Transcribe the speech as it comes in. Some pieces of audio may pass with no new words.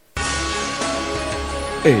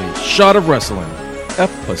A Shot of Wrestling,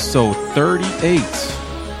 episode 38.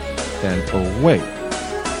 And away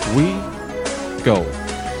we go.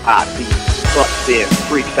 I be busting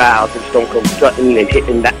freestyles and Stone Cold Sutton and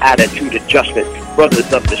hitting the attitude adjustment.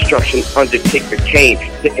 Brothers of Destruction, Undertaker, Kane,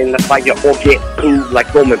 sitting the fire or get blue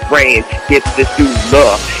like Roman Reigns. Give this dude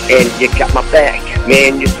love and you got my back.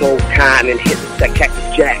 Man, you're so kind and hitting that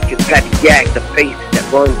Cactus Jack. It's Patty Yak, the face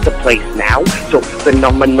that runs the place now. So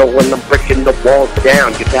phenomenal and I'm breaking the walls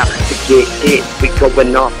down. You're about to get hit. We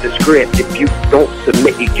going off the script. If you don't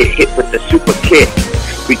submit, you get hit with the super kick.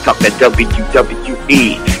 We talk that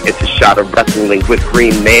WWE. It's a shot of wrestling with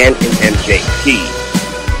Green Man and MJT.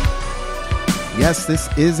 Yes, this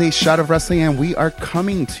is a Shot of Wrestling, and we are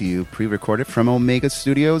coming to you pre-recorded from Omega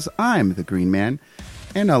Studios. I'm the Green Man,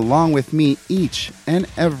 and along with me each and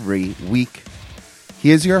every week, he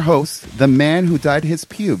is your host, the man who dyed his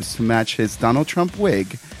pubes to match his Donald Trump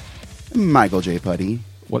wig, Michael J. Putty.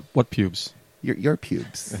 What pubes? Your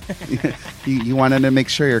pubes. you wanted to make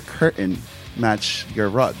sure your curtain match your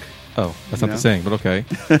rug. Oh, that's not the saying, but okay.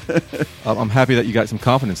 I'm happy that you got some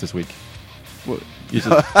confidence this week.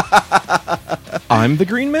 I'm the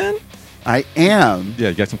Green Man? I am. Yeah,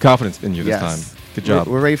 you got some confidence in you this time. Good job.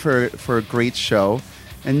 We're ready for a great show.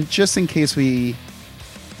 And just in case we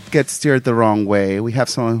get steered the wrong way, we have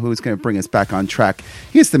someone who's going to bring us back on track.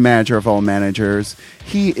 He's the manager of all managers.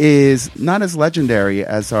 He is not as legendary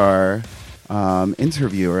as our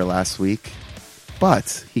interviewer last week,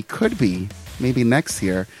 but he could be maybe next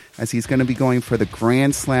year, as he's going to be going for the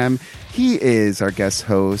Grand Slam. He is our guest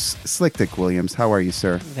host, Slick Dick Williams. How are you,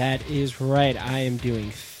 sir? That is right. I am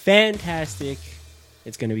doing fantastic.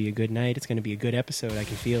 It's going to be a good night. It's going to be a good episode. I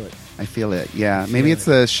can feel it. I feel it, yeah. Maybe it's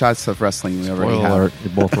the Shots of Wrestling we already have. Alert,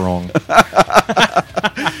 you're both wrong.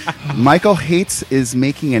 Michael Hates is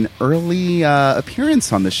making an early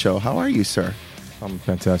appearance on the show. How are you, sir? I'm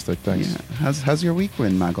fantastic, thanks. Yeah. How's your week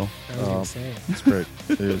been, Michael? I was going to say. It's great.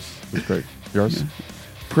 It's great. Yours? Yeah.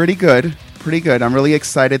 Pretty good. I'm really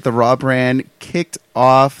excited. The Raw brand kicked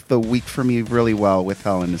off the week for me really well with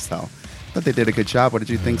Hell in a Cell. But they did a good job. What did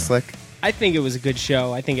you think, Slick? I think it was a good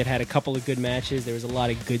show. I think it had a couple of good matches. There was a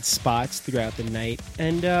lot of good spots throughout the night.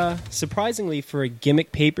 And surprisingly, for a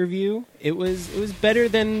gimmick pay-per-view, it was better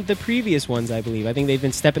than the previous ones, I believe. I think they've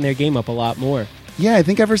been stepping their game up a lot more. Yeah, I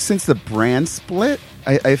think ever since the brand split,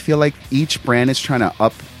 I feel like each brand is trying to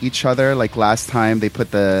up each other. Like last time, they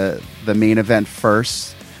put the main event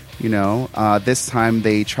first. This time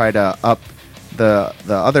they try to up the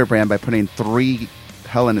other brand by putting 3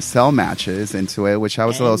 Hell in a Cell matches into it, which I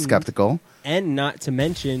was a little skeptical. And not to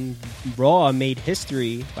mention, Raw made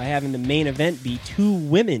history by having the main event be 2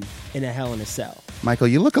 women in a Hell in a Cell. Michael,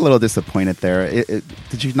 you look a little disappointed there.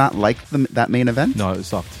 Did you not like that main event? No, it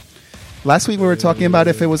sucked. Last week we were talking about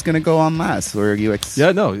if it was going to go on last. Were you?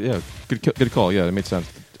 Good call. Yeah, it made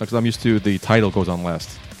sense because I'm used to the title goes on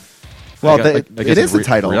last. Well, it is a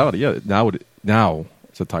title. Reality, yeah. Now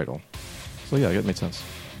it's a title. So yeah, it made sense.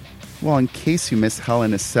 Well, in case you missed Hell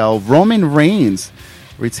in a Cell, Roman Reigns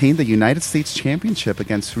retained the United States Championship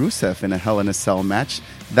against Rusev in a Hell in a Cell match.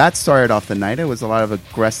 That started off the night. It was a lot of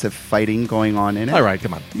aggressive fighting going on in it. All right,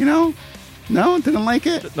 come on. No, didn't like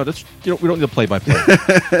it. No, that's we don't need to play by play.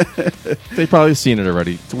 They've probably seen it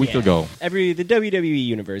already. It's a week ago. The WWE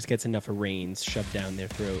universe gets enough of Reigns shoved down their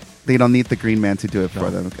throat. They don't need the Green Man to do it for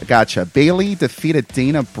them. Gotcha. Bayley defeated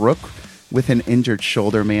Dana Brooke with an injured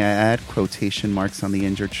shoulder, may I add. Quotation marks on the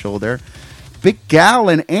injured shoulder. Big Gal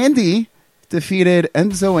and Andy defeated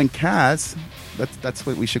Enzo and Cass. That's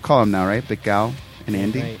what we should call them now, right? Big Gal and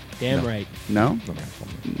Andy? Right. Damn right. No?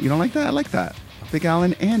 You don't like that? I like that. Big Al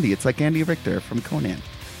and Andy. It's like Andy Richter from Conan.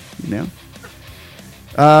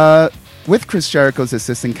 With Chris Jericho's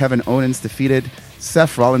assistant, Kevin Owens defeated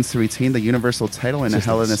Seth Rollins to retain the Universal title in a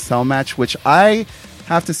Hell in a Cell match, which I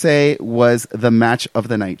have to say was the match of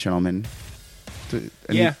the night, gentlemen.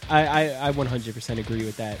 I 100% agree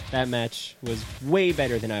with that. That match was way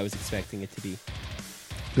better than I was expecting it to be.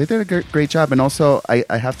 They did a great job. And also,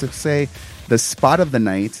 I have to say, the spot of the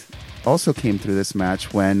night also came through this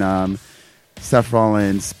match when Seth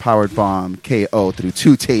Rollins powered bomb KO through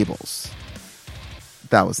 2 tables.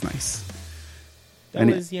 That was nice.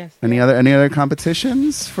 Any other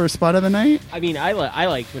competitions for spot of the night? I mean, I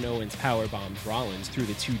liked when Owens power bombed Rollins through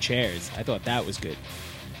the 2 chairs. I thought that was good.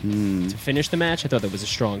 To finish the match, I thought that was a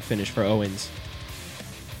strong finish for Owens.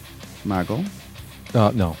 Margot?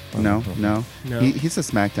 No. He's a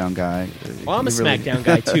SmackDown guy. Well, I'm a SmackDown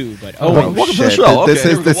guy too, but welcome to the show. This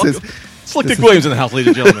is Slick Dick Williams in the house,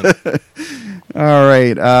 ladies and gentlemen. All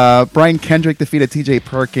right. Brian Kendrick defeated TJ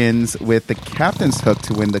Perkins with the captain's hook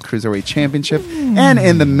to win the Cruiserweight Championship. And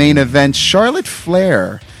in the main event, Charlotte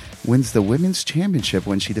Flair wins the Women's Championship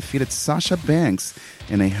when she defeated Sasha Banks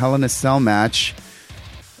in a Hell in a Cell match,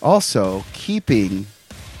 also keeping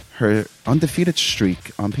her undefeated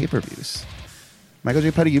streak on pay-per-views. Michael J.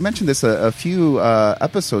 Putty, you mentioned this a few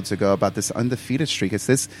episodes ago about this undefeated streak. Is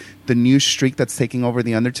this the new streak that's taking over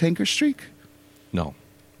the Undertaker streak? No,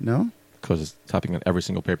 No? because it's topping on every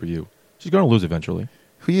single pay-per-view. She's going to lose eventually.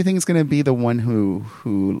 Who do you think is going to be the one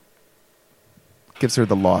who gives her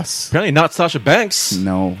the loss? Apparently not Sasha Banks.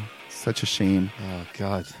 No. Such a shame. Oh,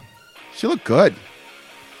 God. She looked good.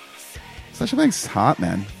 Sasha Banks is hot,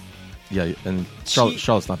 man. Yeah, and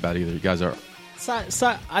Charlotte's not bad either. You guys are...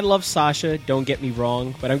 I love Sasha, don't get me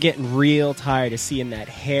wrong, but I'm getting real tired of seeing that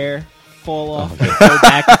hair fall off and go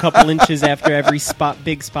back a couple inches after every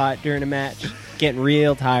big spot during a match. Getting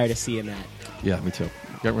real tired of seeing that. Yeah, me too.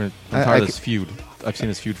 I'm tired of this feud. I've seen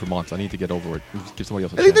this feud for months. I need to get over it. Give somebody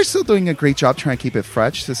else a I think they're chance. still doing a great job trying to keep it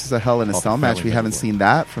fresh. This is a Hell in a Cell match. We fairly haven't memorable. seen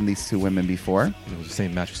that from these two women before. It was the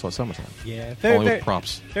same match we saw at SummerSlam. Yeah, Only with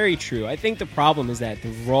props. Very true. I think the problem is that the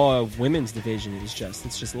Raw women's division is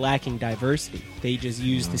just lacking diversity. They just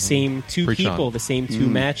use the same two Preach people, on. the same two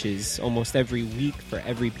matches almost every week for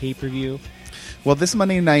every pay-per-view. Well, this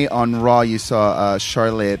Monday night on Raw, you saw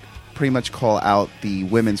Charlotte pretty much call out the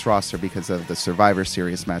women's roster because of the Survivor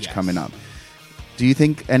Series match Yes. coming up. Do you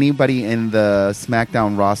think anybody in the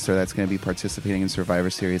SmackDown roster that's going to be participating in Survivor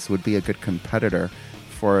Series would be a good competitor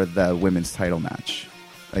for the women's title match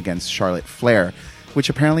against Charlotte Flair, which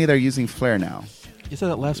apparently they're using Flair now? You said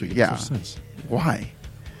that last week. It Yeah. makes no sense. Why?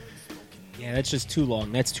 Yeah, that's just too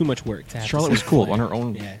long. That's too much work to have. Charlotte to was say cool Flair. on her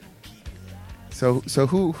own. Yeah. So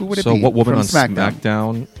who would it So be? what woman from on SmackDown?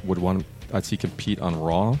 SmackDown would want I'd see compete on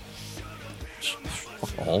Raw?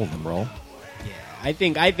 Fuck all of them, bro. Yeah, I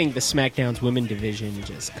think the SmackDown's women division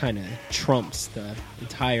just kind of trumps the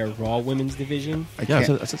entire Raw women's division. I Yeah,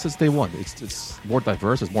 can't- since day one, it's more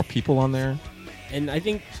diverse. There's more people on there. And I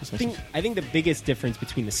think Just makes the biggest difference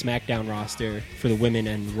between the SmackDown roster for the women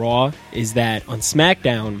and Raw is that on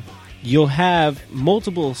SmackDown you'll have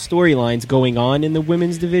multiple storylines going on in the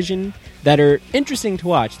women's division that are interesting to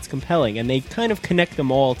watch. It's compelling, and they kind of connect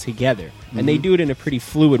them all together, and they do it in a pretty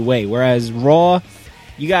fluid way. Whereas Raw,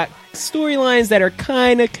 you got storylines that are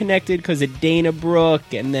kind of connected because of Dana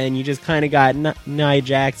Brooke, and then you just kind of got Nia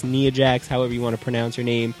Jax, however you want to pronounce her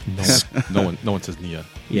name. No one says Nia.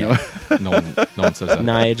 Yeah. No one says that.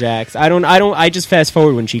 Nia Jax. I just fast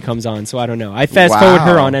forward when she comes on, so I don't know. I fast forward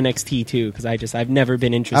her Wow. on NXT too because I've never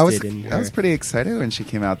been interested in her. I was pretty excited when she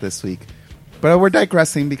came out this week. But we're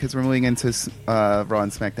digressing because we're moving into Raw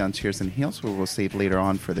and SmackDown Cheers and Heels, where we'll save later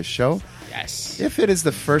on for the show. Yes. If it is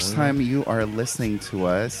the first time you are listening to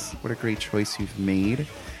us, what a great choice you've made.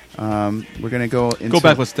 We're going to go Go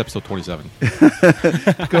back to episode 27.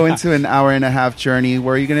 go into an hour and a half journey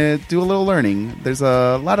where you're going to do a little learning. There's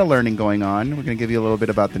a lot of learning going on. We're going to give you a little bit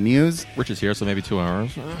about the news. Rich is here, so maybe 2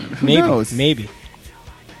 hours. Maybe. knows? Maybe.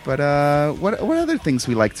 But what other things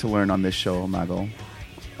we like to learn on this show, Mago?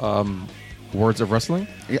 Words of wrestling?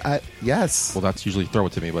 Yes. Well, that's usually throw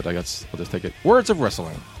it to me, but I guess I'll just take it. Words of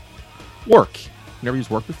wrestling. Work. You never used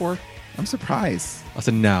work before? I'm surprised. That's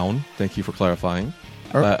a noun. Thank you for clarifying.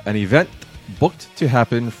 Oh. An event booked to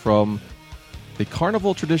happen from the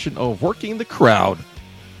carnival tradition of working the crowd.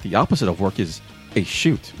 The opposite of work is a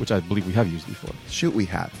shoot, which I believe we have used before. Shoot, we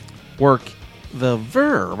have. Work, the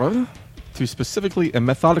verb, to specifically and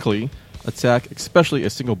methodically attack, especially a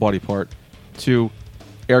single body part, to,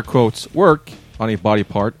 air quotes, work on a body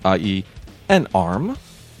part, i.e. an arm,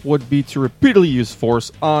 would be to repeatedly use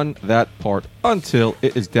force on that part until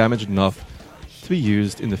it is damaged enough to be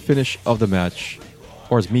used in the finish of the match,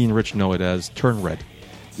 or as me and Rich know it as, turn red.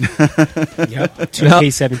 Yep.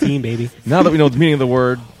 2K17, baby. Now that we know the meaning of the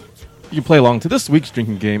word, you can play along to this week's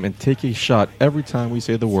drinking game and take a shot every time we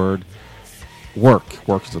say the word work.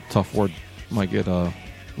 Work is a tough word. Might get a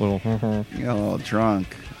little... You're a little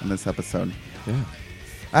drunk on this episode. Yeah.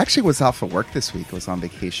 I actually was off of work this week. I was on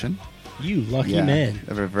vacation. You lucky Yeah. man.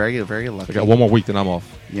 Very, very lucky. I got one more week, then I'm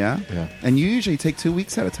off. Yeah? Yeah. And you usually take 2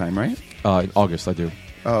 weeks at a time, right? In August, I do.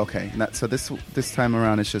 Oh, okay. So this time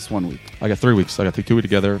around, it's just 1 week. I got 3 weeks. I got 2 weeks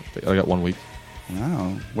together. I got 1 week.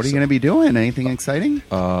 Wow. What are you going to be doing? Anything exciting?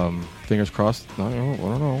 Fingers crossed. No, I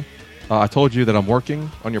don't know. I told you that I'm working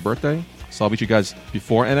on your birthday, so I'll meet you guys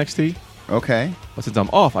before NXT. Okay. But since I'm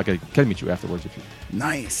off, I can meet you afterwards. If you...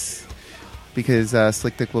 Nice. Because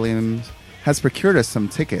Slick Dick Williams has procured us some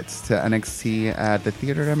tickets to NXT at the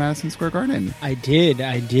theater at Madison Square Garden. I did.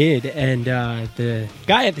 And the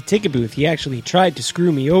guy at the ticket booth, he actually tried to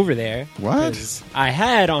screw me over there. What? 'Cause I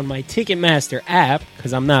had on my Ticketmaster app,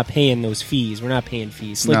 because I'm not paying those fees. We're not paying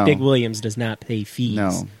fees. Slick No. Dick Williams does not pay fees.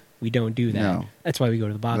 No. We don't do that. No. That's why we go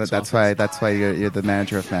to the box That's office. why you're the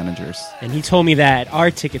manager of managers. And he told me that our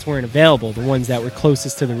tickets weren't available, the ones that were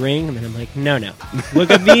closest to the ring. And then I'm like, no. Look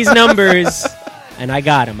at these numbers. And I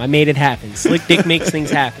got them. I made it happen. Slick Dick makes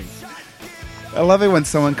things happen. I love it when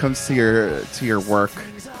someone comes to your work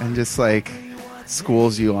and just like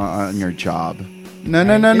schools you on your job.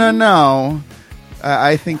 No.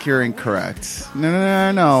 I think you're incorrect.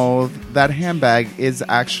 No. That handbag is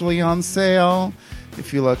actually on sale.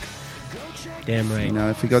 If you look, Damn right.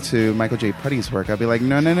 if we go to Michael J. Putty's work, I'll be like,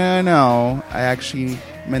 no. I actually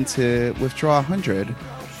meant to withdraw 100,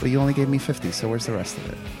 but you only gave me 50. So where's the rest of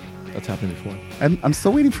it? That's happened before. I'm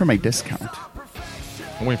still waiting for my discount.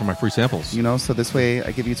 I'm waiting for my free samples. So this way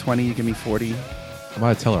I give you 20, you give me 40. I'm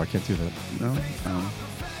out of teller. I can't do that. No.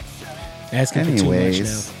 Asking for too much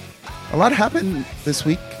Anyways, a lot happened this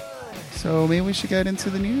week, so maybe we should get into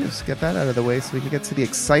the news. Get that out of the way so we can get to the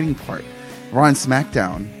exciting part. Raw and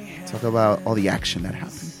SmackDown. Talk about all the action that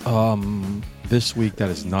happened. This week, that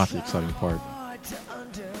is not the exciting part.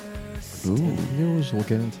 Ooh, news. We'll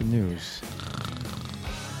get into news.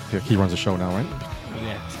 He runs the show now, right? now.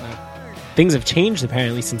 Yeah, it's not- Things have changed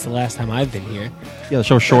apparently since the last time I've been here. Yeah, the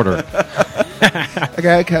show's shorter. I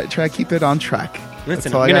gotta try to keep it on track. Listen,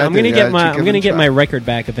 That's all I I'm gotta gonna do. get Gotta keep it on my track. record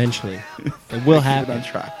back eventually. It will Keep it on happen.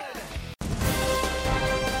 track.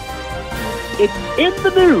 It's In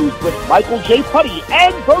the News with Michael J. Putty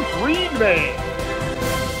and the Green Man.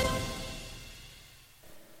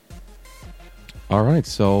 All right,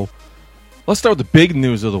 so let's start with the big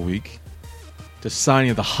news of the week. The signing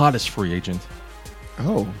of the hottest free agent.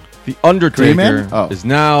 Oh, The Undertaker Green Man? Oh, is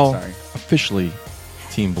now sorry. officially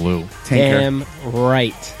Team Blue. Tanker. Damn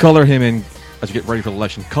right. Color him in, as you get ready for the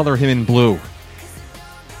election, color him in blue.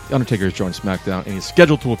 The Undertaker has joined SmackDown and he's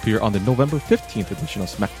scheduled to appear on the November 15th edition of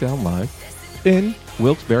SmackDown Live in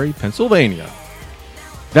Wilkes-Barre, Pennsylvania.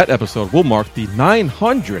 That episode will mark the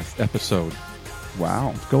 900th episode.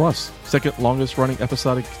 Wow. Go us. Second longest running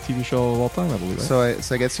episodic TV show of all time, I believe. Right?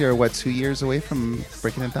 So I guess you're 2 years away from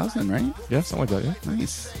breaking 1,000, right? Yeah, something like that, yeah.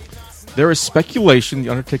 Nice. There is speculation The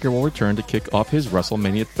Undertaker will return to kick off his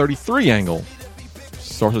WrestleMania 33 angle.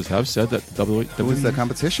 Sources have said that Who is the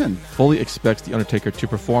competition? fully expects The Undertaker to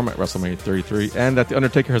perform at WrestleMania 33 and that The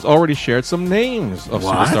Undertaker has already shared some names of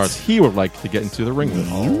What? superstars he would like to get into the ring with.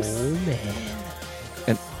 Oh man.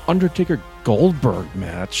 An Undertaker Goldberg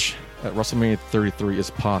match at WrestleMania 33 is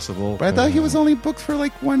possible. But I thought he was only booked for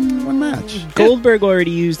like one match. Goldberg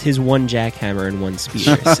already used his one jackhammer and one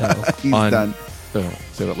spear, so He's On- done.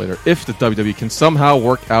 Say that later. If the WWE can somehow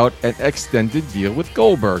work out an extended deal with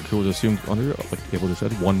Goldberg, who was assumed under, like Abel just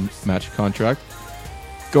said, one match contract.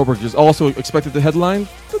 Goldberg is also expected to headline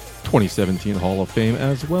the 2017 Hall of Fame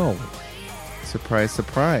as well. Surprise,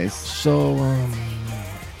 surprise. So,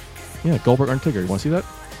 yeah, Goldberg Undertaker. You want to see that?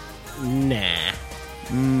 nah.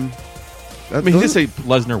 I mean, he did say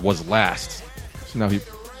Lesnar was last. So now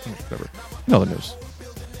whatever. No other news.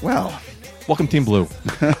 Well, Welcome, Team Blue.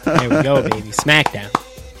 There we go, baby. SmackDown.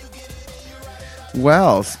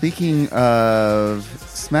 Well, speaking of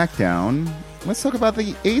SmackDown, let's talk about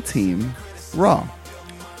the A-Team, Raw.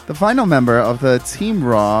 The final member of the Team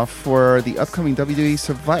Raw for the upcoming WWE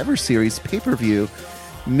Survivor Series pay-per-view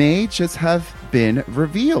may just have been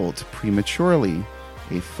revealed prematurely.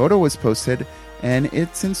 A photo was posted, and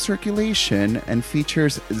it's in circulation and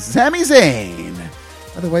features Sami Zayn,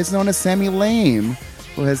 otherwise known as Sami Lame,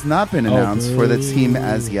 who has not been announced for the team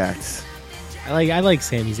as yet. I like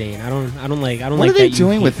Sami Zayn. I don't like What that are they you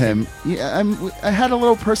doing hate with him? Yeah, I had a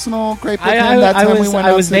little personal gripe with him that time we went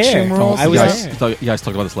I out was to there. Extreme Rules. I was you there. guys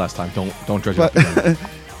talked about this last time. Don't judge But it.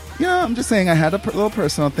 I'm just saying I had a little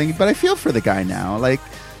personal thing, but I feel for the guy now. Like,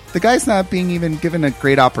 the guy's not being even given a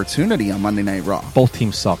great opportunity on Monday Night Raw. Both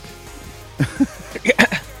teams suck.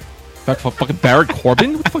 Fucking Baron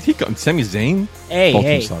Corbin? What the fuck he got? Sami Zayn? Hey, Both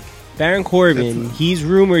hey. teams suck. Baron Corbin, he's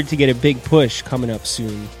rumored to get a big push coming up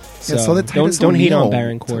soon. So, Yeah, so did Titus don't hate on O'Neil.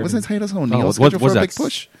 Baron Corbin. Wasn't Titus O'Neil No, scheduled was for a that? big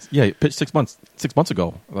push? Yeah, he pitched 6 months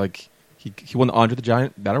ago. Like he won the Andre the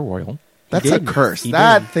Giant Battle Royal. That's did. a curse. He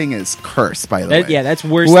That did. thing is cursed, by the way. Yeah, that's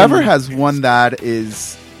worse. Whoever than, has won that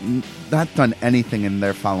is not done anything in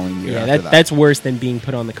their following year. yeah, after that's worse than being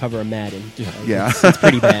put on the cover of Madden. Yeah. It's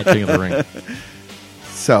pretty bad. King of the Ring.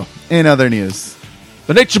 So, in other news,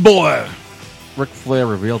 The Nature Boy. Ric Flair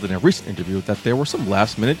revealed in a recent interview that there were some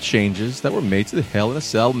last-minute changes that were made to the Hell in a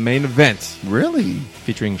Cell main event, Really?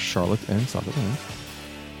 featuring Charlotte and Sasha Banks.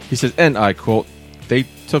 He says, and I quote, "They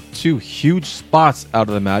took 2 huge spots out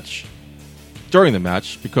of the match during the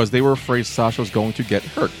match because they were afraid Sasha was going to get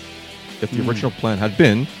hurt. If the original plan had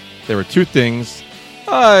been, there were 2 things.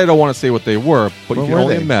 I don't want to say what they were, but What you can were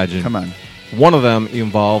only they? imagine. Come on. One of them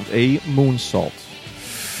involved a moonsault.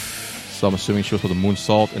 So I'm assuming she was with a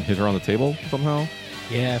moonsault and hit her on the table somehow.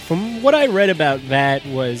 Yeah, from what I read about that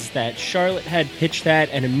was that Charlotte had pitched that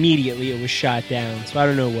and immediately it was shot down. So I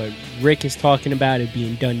don't know what Rick is talking about, it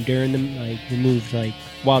being done during the removed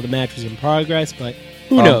while the match was in progress, but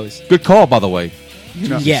who knows? Good call, by the way. You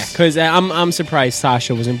know- Yeah, because I'm surprised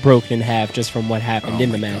Sasha wasn't broken in half just from what happened Oh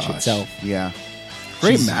in the my match gosh. itself. Yeah.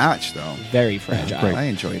 Great She's- match, though. Very fragile. great. I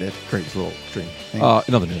enjoyed it. Great, it's a little extreme. Thank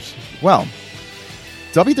In other news, Well,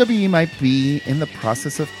 WWE might be in the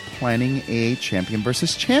process of planning a champion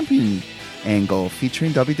versus champion angle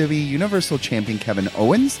featuring WWE Universal Champion Kevin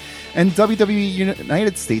Owens and WWE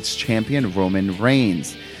United States Champion Roman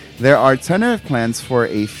Reigns. There are tentative plans for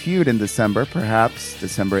a feud in December, perhaps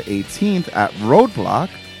December 18th at Roadblock,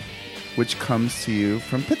 which comes to you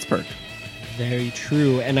from Pittsburgh. Very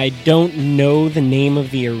true. And I don't know the name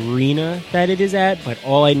of the arena that it is at, but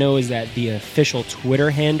all I know is that the official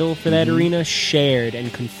Twitter handle for that arena shared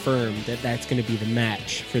and confirmed that that's going to be the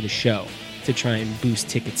match for the show to try and boost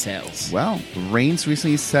ticket sales. Well, Reigns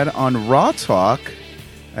recently said on Raw Talk,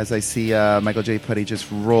 as I see Michael J. Putty just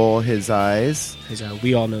roll his eyes. Because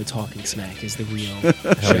we all know Talking Smack is the real hell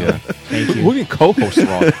show. yeah. Thank Who you. can co-host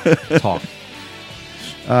Raw Talk?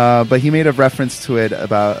 But he made a reference to it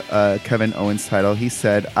about Kevin Owens' title. He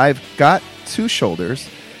said, "I've got 2 shoulders.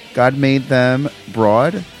 God made them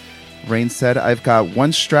broad." Reigns said, "I've got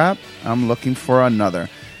 1 strap. I'm looking for another."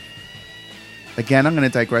 Again, I'm going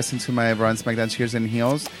to digress into my Raw and SmackDown Cheers and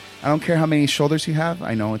Heels. I don't care how many shoulders you have.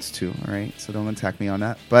 I know it's 2, all right? So don't attack me on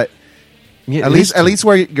that. But Yeah, at least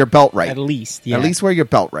wear your belt right. At least, yeah. At least wear your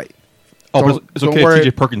belt right. Oh, but don't- it's don't okay worry. if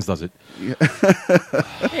TJ Perkins does it.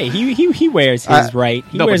 Hey, he wears his right.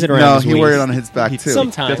 He no, wears but- it around No, his he waist. wore it on his back, He- too.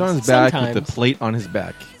 Sometimes. Gets on his back with sometimes. the plate on his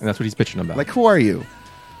back, and that's what he's bitching about. Like, who are you? would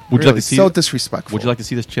you Really, like to see? so disrespectful. Would you like to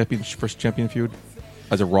see this first champion feud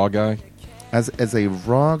as a Raw guy? As a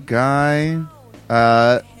Raw guy,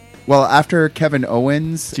 well, after Kevin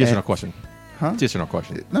Owens, It's a yes or and- no question. Huh? It's a yes or no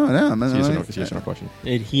question. No, It's a yes or no, it's a yes or no question.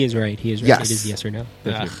 He is right. He is right. Yes. It is yes or no.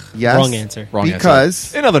 Thank you. Ugh, Yes. Wrong answer. Wrong Because-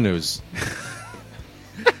 answer. In other news,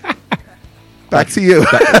 back to you.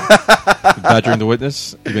 badgering the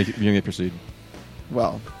witness, you may proceed.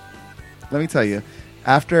 Well, let me tell you,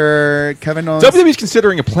 after Kevin Owens, WWE's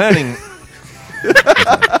considering a planning. Okay,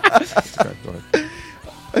 go ahead.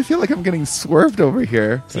 I feel like I'm getting swerved over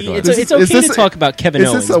here. See, Go ahead. it's Is okay this- to talk about Kevin Is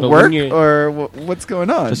Owens, this a but work when you're, or what's going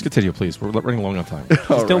on? Just continue, please. We're running long on time.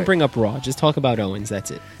 All don't right. bring up Raw. Just talk about Owens. That's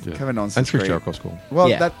it. Yeah. Kevin Owens and is Chris great. Jericho's cool. Well,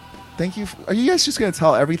 Yeah. thank you. Are you guys just going to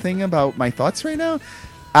tell everything about my thoughts right now?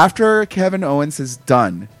 After Kevin Owens is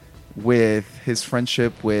done with his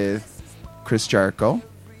friendship with Chris Jericho,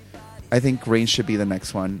 I think Reigns should be the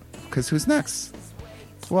next one. Because who's next?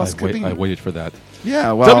 Who else could be? I waited for that.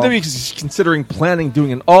 Yeah, well, WWE is considering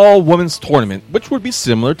doing an all-women's tournament, which would be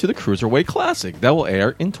similar to the Cruiserweight Classic that will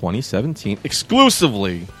air in 2017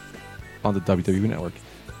 exclusively on the WWE Network.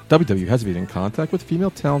 WWE has been in contact with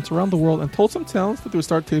female talents around the world and told some talents that they would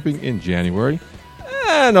start taping in January,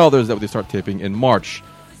 and others that they start taping in March.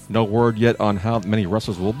 No word yet on how many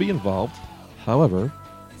wrestlers will be involved. However,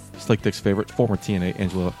 Slick Dick's favorite, former TNA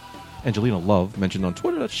Angelina Love, mentioned on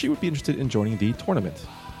Twitter that she would be interested in joining the tournament.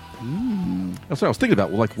 That's what I was thinking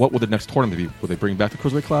about. Like, what would the next tournament be? Would they bring back the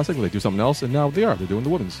Cruiserweight Classic? Will they do something else? And now they are. They're doing the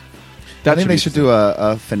women's. I think they be should do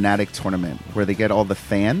a Fanatic tournament where they get all the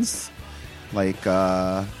fans, like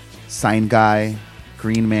Sign Guy,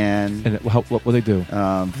 Green Man, And what would they do?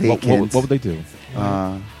 Vacant. What would they do?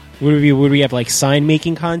 Would we have like sign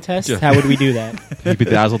making contests? Yeah. How would we do that? You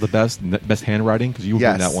bedazzle the best handwriting because you would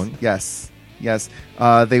win that one. Yes.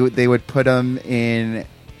 They would put them in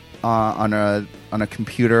on a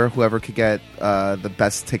computer. Whoever could get the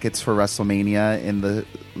best tickets for WrestleMania in the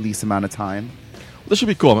least amount of time. This should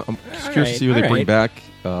be cool. I'm just curious to see what they all bring right.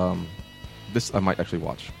 back. This I might actually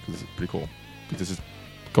watch because it's pretty cool. Because this is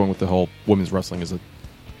going with the whole women's wrestling is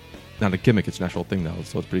not a gimmick; it's an actual thing now.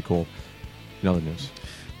 So it's pretty cool. In other news,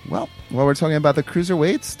 Well, while we're talking about the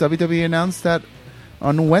cruiserweights, WWE announced that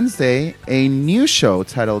on Wednesday a new show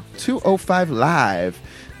titled 205 Live,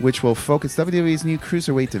 which will focus WWE's new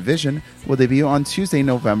cruiserweight division, will debut on Tuesday,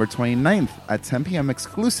 November 29th at 10 p.m.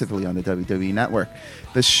 exclusively on the WWE Network.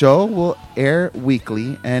 The show will air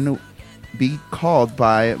weekly and be called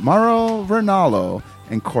by Mauro Ranallo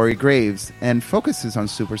and Corey Graves, and focuses on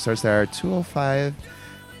superstars that are 205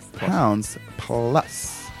 pounds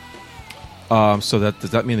plus. So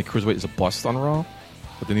does that mean the Cruiserweight is a bust on Raw?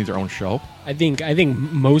 But they need their own show? I think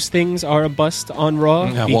most things are a bust on Raw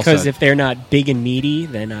Yeah, well because said. if they're not big and meaty,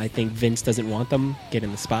 then I think Vince doesn't want them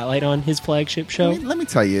getting the spotlight on his flagship show. Let me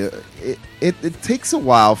tell you, it takes a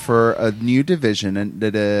while for a new division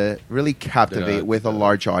to really captivate with a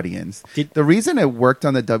large audience. The reason it worked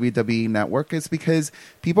on the WWE Network is because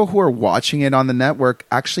people who are watching it on the network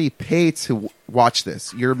actually pay to watch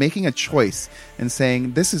this. You're making a choice and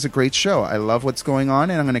saying, this is a great show. I love what's going on,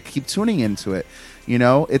 and I'm going to keep tuning into it. You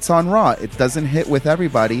know, it's on Raw. It doesn't hit with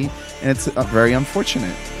everybody, and it's very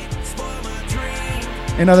unfortunate.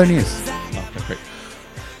 In other news. Okay, great.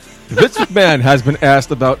 Vince McMahon has been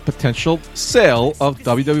asked about potential sale of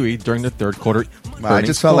WWE during the third quarter. Wow, I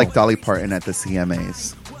just felt like Dolly Parton at the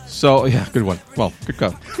CMAs. So, yeah, good one. Well, good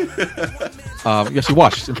go. Yes, you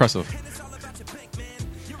watched. Impressive.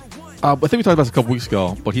 I think we talked about this a couple weeks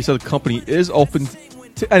ago, but he said the company is open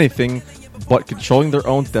to anything, but controlling their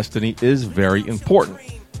own destiny is very important.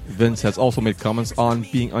 Vince has also made comments on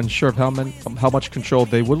being unsure of how much control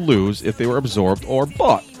they would lose if they were absorbed or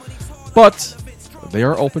bought. But they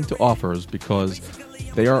are open to offers because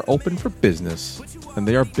they are open for business, and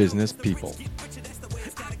they are business people.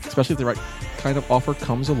 Especially if the right kind of offer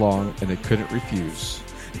comes along and they couldn't refuse.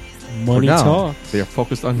 Money For now, talk. they are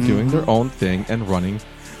focused on doing their own thing and running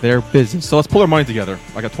their business. So let's pull our money together.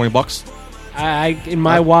 I got $20. In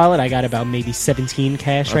my wallet, I got about maybe 17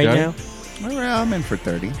 cash right Okay. now. Well, I'm in for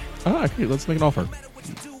 30. Okay, let's make an offer.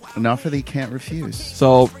 An offer that you can't refuse.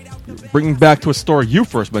 So, bringing back to a story you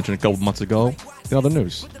first mentioned a couple months ago in other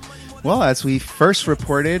news. Well, as we first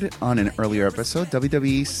reported on an earlier episode,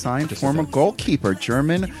 WWE signed former goalkeeper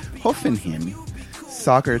German Hoffenheim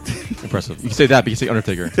soccer team Impressive. You can say that, but you can say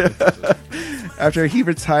Undertaker. after he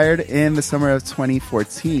retired in the summer of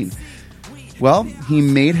 2014. Well, he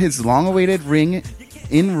made his long-awaited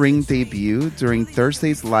in-ring debut during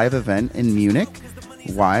Thursday's live event in Munich.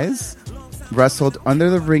 Wise wrestled under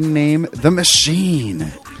the ring name The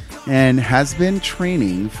Machine and has been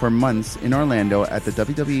training for months in Orlando at the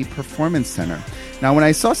WWE Performance Center. Now, when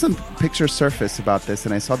I saw some pictures surface about this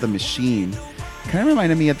and I saw The Machine, it kind of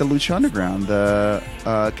reminded me of the Lucha Underground, the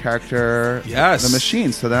character Yes. The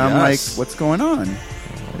Machine. So then I'm Yes. like, what's going on?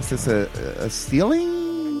 Is this a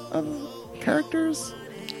stealing of characters?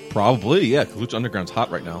 Probably, yeah. Lucha Underground's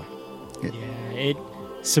hot right now. It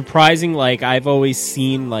surprising. Like I've always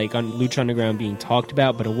seen like on Lucha Underground being talked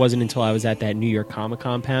about, but it wasn't until I was at that New York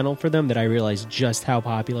Comic-Con panel for them that I realized just how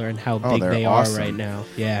popular and how big they're they awesome. are right now.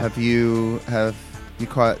 Yeah, Have you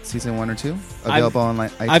caught season 1 or 2 available on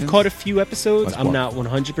iTunes? I've caught a few episodes. That's I'm one. not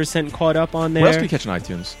 100% caught up on there. What else can you catch on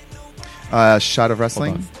iTunes? Shot of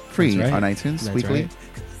Wrestling, Hold free That's right. on iTunes That's weekly. right.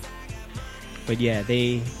 But yeah,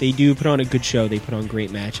 they do put on a good show. They put on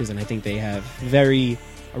great matches, and I think they have very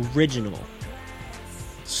original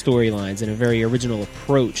storylines and a very original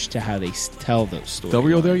approach to how they tell those stories. Del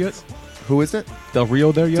Rio there yet? Who is it? Del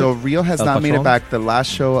Rio there yet? So Rio has El not made it Patron? back. The last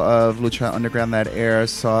show of Lucha Underground that aired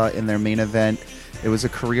saw in their main event, it was a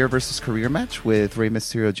career versus career match with Rey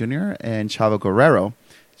Mysterio Jr. and Chavo Guerrero.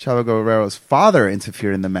 Chavo Guerrero's father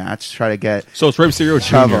interfered in the match, try to get So it's Rey Mysterio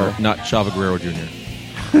Chavo. Jr., not Chavo Guerrero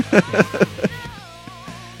Jr.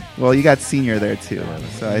 Well, you got Senior there too.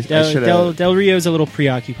 So I should have. Del Rio's a little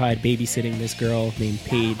preoccupied babysitting this girl named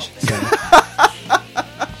Paige, so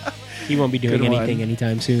he won't be doing Good one. anything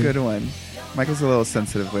anytime soon. Good one. Michael's a little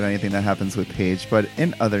sensitive with anything that happens with Paige, but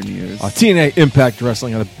in other news, TNA Impact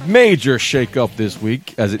Wrestling had a major shakeup this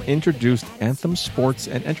week as it introduced Anthem Sports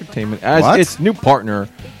and Entertainment as What? its new partner,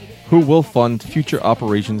 who will fund future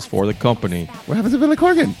operations for the company. what happened to Billy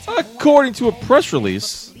Corgan? According to a press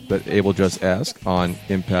release that Abel just asked on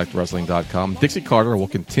ImpactWrestling.com, Dixie Carter will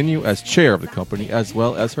continue as chair of the company as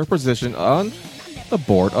well as her position on the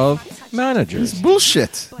board of managers. It's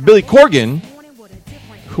bullshit. Billy Corgan,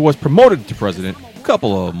 who was promoted to president a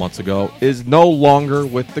couple of months ago, is no longer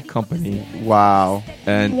with the company, Wow.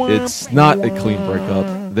 and it's not a clean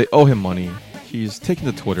breakup. They owe him money. He's taken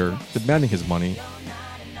to Twitter demanding his money.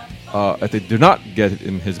 If they do not get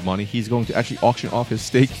him his money, he's going to actually auction off his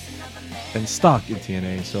stake and stock in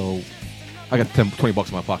TNA. So I got $20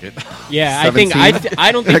 in my pocket. Yeah, 17.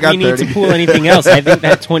 I don't I think got we need 30. to pool anything else. I think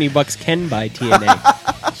that $20 can buy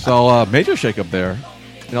TNA. So major shakeup there.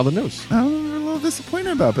 In other news, I'm a little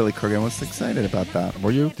disappointed about Billy Corgan. I was excited about that.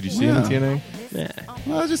 were you? Did you see him in Yeah. TNA? Yeah,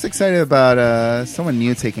 Well, I was just excited about someone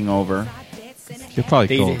new taking over. He'll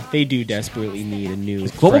probably go. they do desperately need a new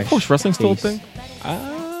Is Global fresh Force Wrestling still a face. thing?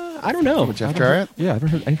 I don't know. With Jeff Jarrett? Yeah, I haven't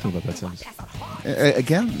heard anything about that since.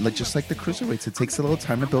 Again, like just like the cruiserweights, it takes a little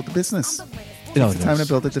time to build the business. It No, takes time to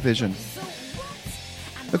build a division.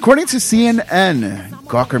 According to CNN,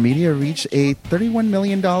 Gawker Media reached a $31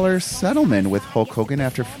 million settlement with Hulk Hogan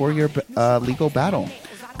after a 4-year legal battle.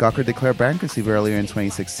 Gawker declared bankruptcy earlier in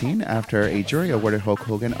 2016 after a jury awarded Hulk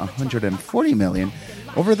Hogan $140 million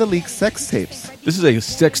over the leaked sex tapes. This is a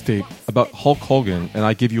sex tape about Hulk Hogan, and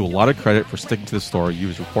I give you a lot of credit for sticking to the story.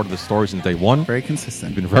 You've reported the story since day one. Very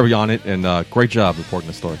consistent. You've been very on it, and great job reporting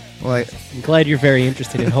the story. Well, I'm glad you're very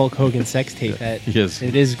interested in Hulk Hogan's sex tape. He is.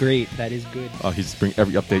 It is great. That is good. He's bringing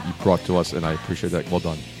every update you brought to us, and I appreciate that. Well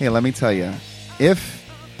done. hey, let me tell you, if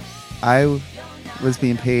I was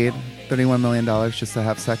being paid $31 million just to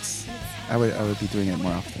have sex, I would be doing it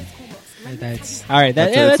more often. That's all right.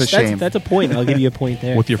 That's a shame. That's a point. I'll give you a point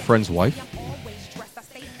there. With your friend's wife?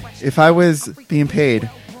 If I was being paid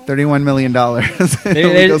 $31 million in a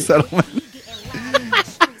There- legal settlement,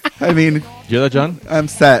 I mean, You hear that, John? I'm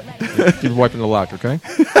set. Keep your wife in the lock, okay?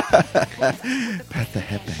 Pat the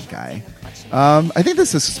headband guy. I think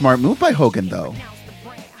this is a smart move by Hogan, though.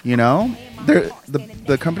 You know,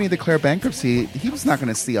 the company declared bankruptcy. He was not going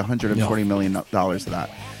to see $140 million of that.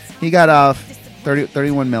 He got off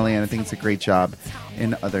 $31 million. I think it's a great job.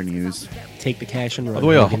 In other news, Take the cash and run. By the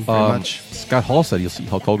way, Hogan. much. Scott Hall said he'll see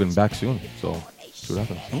Hulk Hogan back soon, so see what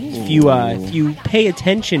happens. If you pay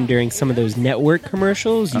attention during some of those network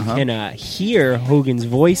commercials, you can hear Hogan's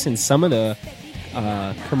voice in some of the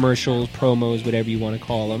commercials, promos, whatever you want to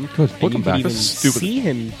call them. Good. And Put you him can back. even That's stupid. see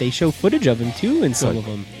him. They show footage of him too in some Good. of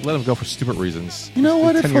them. Let him go for stupid reasons. you know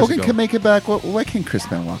what? If 10 years Hogan ago. can make it back, why can't Chris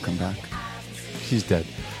Benoit come back? She's dead.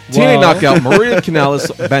 Well- TNA Knockout Maria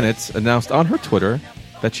Kanellis Bennett announced on her Twitter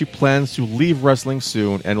that she plans to leave wrestling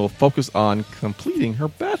soon and will focus on completing her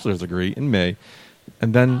bachelor's degree in May,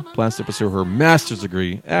 and then plans to pursue her master's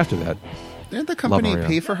degree after that. Didn't the company Maria.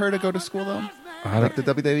 pay for her to go to school, though? I Like don't,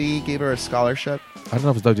 the WWE gave her a scholarship? I don't know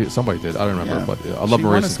if it's WWE, somebody did. I don't remember, Yeah. but I love She Maria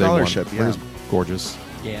won a since day one. scholarship, yeah. Maria's gorgeous.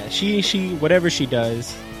 Yeah, she whatever she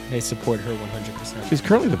does, they support her 100%. She's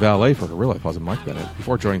currently the valet for her real life husband, Mike Bennett.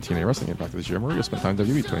 Before joining TNA Wrestling Impact this year, Maria spent time in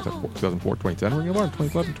WWE 2004, 2010, Ring of Honor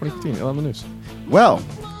 2011, 2015. On the news. Well,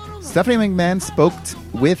 Stephanie McMahon spoke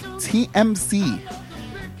with TMZ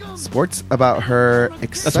Sports about her That's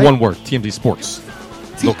excitement. one word, TMZ Sports.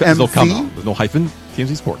 There's no comma. TMZ? There's no hyphen.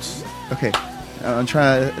 TMZ Sports. Okay, I'm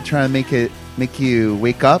trying to make you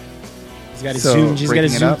wake up. She's got to So, zoom. She's got to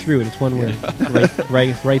breaking it zoom up? through it. It's one word,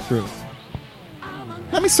 right through.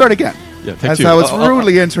 Let me start again. Yeah, take As two. I was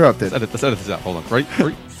rudely interrupted. Let's edit this out. Hold on. Right?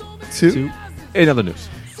 Three, Two. two. In other news.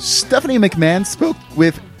 Stephanie McMahon spoke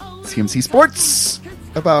with TMZ Sports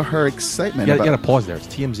about her excitement. You about gotta pause there. It's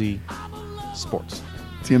TMZ Sports.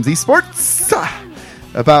 TMZ Sports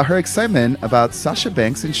about her excitement about Sasha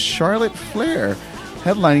Banks and Charlotte Flair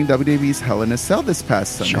headlining WWE's Hell in a Cell this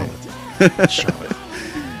past Sunday. Charlotte.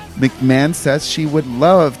 McMahon says she would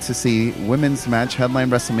love to see women's match headline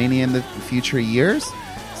WrestleMania in the future years.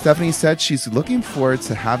 Stephanie said she's looking forward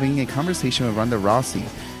to having a conversation with Ronda Rousey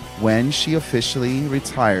when she officially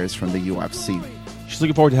retires from the UFC. She's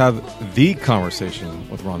looking forward to have the conversation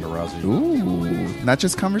with Ronda Rousey. Ooh, not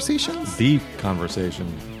just conversations? The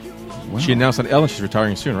conversation. Wow. She announced on Ellen she's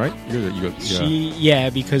retiring soon, right?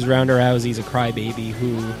 Because Ronda Rousey's a crybaby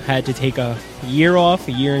who had to take a year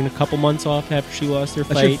and a couple months off after she lost her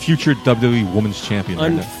That's your fight. future WWE Women's Champion.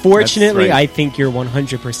 right now. Unfortunately, That's right. I think you're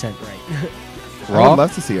 100% right. I Raw? would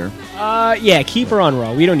love to see her. Yeah, keep her on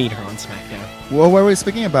Raw. We don't need her on SmackDown. Well, while we're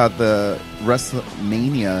speaking about the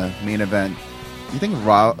WrestleMania main event, you think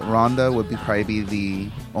Ronda would probably be the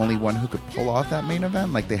only one who could pull off that main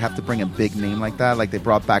event? Like, they have to bring a big name like that? Like, they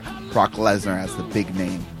brought back Brock Lesnar as the big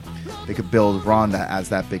name. They could build Ronda as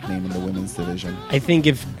that big name in the women's division. I think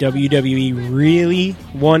if WWE really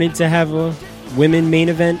wanted to have a women main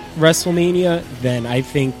event WrestleMania, then I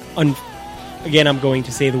think, again, I'm going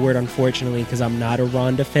to say the word unfortunately because I'm not a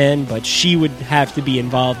Ronda fan, but she would have to be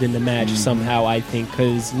involved in the match somehow, I think,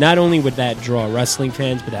 because not only would that draw wrestling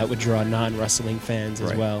fans, but that would draw non-wrestling fans as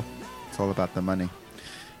Right. well. It's all about the money.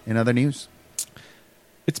 In other news,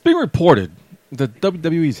 It's being reported that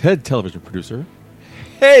WWE's head television producer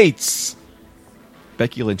hates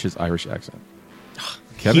Becky Lynch's Irish accent.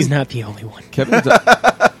 He's not the only one.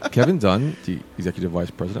 Kevin Dunn, the executive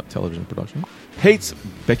vice president of television production, hates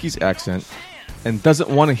Becky's accent and doesn't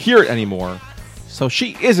want to hear it anymore. So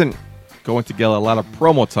she isn't going to get a lot of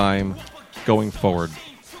promo time going forward.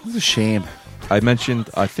 it's a shame. I mentioned,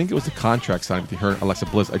 I think it was the contract signing between her and Alexa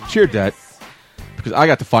Bliss. I cheered that because I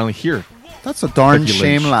got to finally hear That's a darn Becky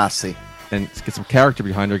shame, Lynch. Lassie. and get some character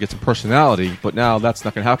behind her, get some personality. But now that's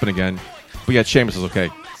not going to happen again. But yet Sheamus is okay.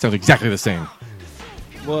 sounds exactly the same.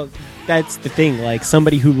 Well, that's the thing. Like,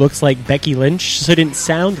 somebody who looks like Becky Lynch shouldn't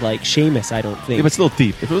sound like Sheamus, I don't think. Yeah, but it's a little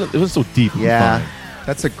deep. If it wasn't so deep, it would be Yeah, fine.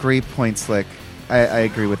 that's a great point, Slick. I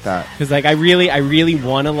agree with that. Because, like, I really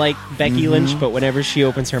want to like Becky Lynch, but whenever she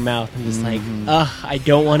opens her mouth, I'm just like, I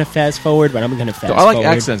don't want to fast forward, but I'm going to fast So I like forward.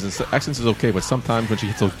 accents. And accents is okay, but sometimes when she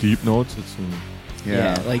hits those deep notes, it's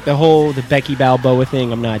Yeah, like the Becky Balboa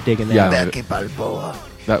thing, I'm not digging that. Yeah. Becky Balboa.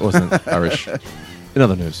 that wasn't Irish. In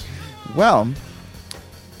other news, Well,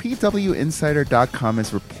 PWInsider.com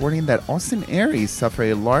is reporting that Austin Aries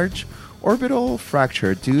suffered a large orbital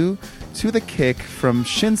fracture due to the kick from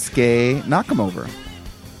Shinsuke Nakamura.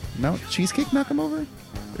 No, Cheesecake Nakamura?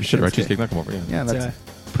 you should right. Cheesecake Nakamura. Yeah, Yeah, that's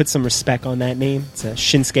Put some respect on that name. It's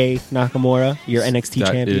Shinsuke Nakamura, your NXT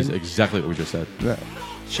that champion. is exactly what we just said.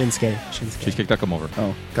 Shinsuke. Cheesecake Nakamura.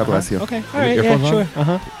 Oh, God bless you. Okay, all right, yeah, Earphones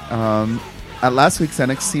sure. on? At last week's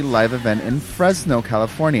NXT live event in Fresno,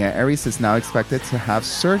 California, Aries is now expected to have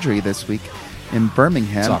surgery this week in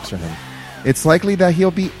Birmingham. Socks for him. It's likely that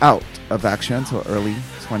he'll be out of action until early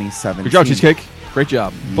 2017. Good job, Cheesecake. Great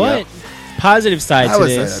job. But Yep. positive side That to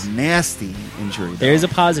was this. a nasty injury. though. There's a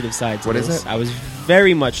positive side to What this. is it? I was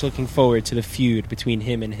very much looking forward to the feud between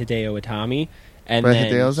him and Hideo Itami. And But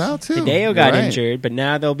then Hideo's out, too. Hideo You're got right. injured, but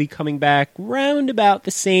now they'll be coming back round about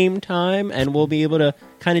the same time, and we'll be able to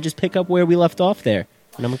kind of just pick up where we left off there.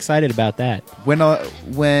 And I'm excited about that. When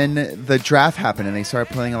the draft happened and they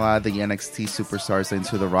started putting a lot of the NXT superstars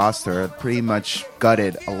into the roster, it pretty much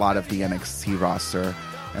gutted a lot of the NXT roster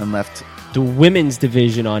and left. The women's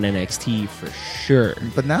division on NXT for sure.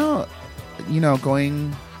 But now,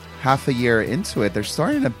 going half a year into it, they're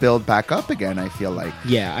starting to build back up again. I feel like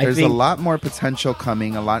Yeah, I there's think a lot more potential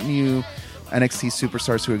coming. A lot new NXT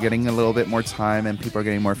superstars who are getting a little bit more time and people are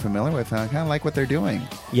getting more familiar with. And I kind of like what they're doing.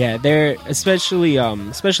 Yeah, they're especially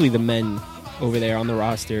the men over there on the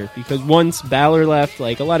roster, because once Balor left,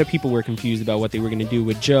 like, a lot of people were confused about what they were going to do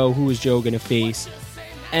with Joe. Who was Joe going to face?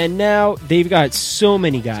 And now they've got so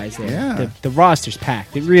many guys there. Yeah. The roster's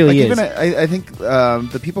packed. It really Like is. even I think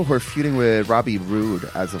the people who are feuding with Robbie Roode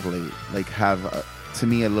as of late, like, have to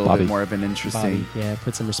me a little Bobby. bit more of an interesting. Bobby, yeah,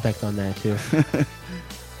 put some respect on that too.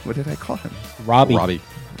 What did I call him? Robbie.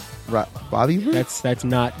 Bobby Roode? That's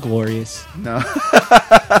not glorious. No.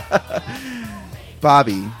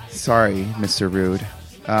 Bobby. Sorry, Mr. Rude.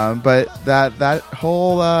 But that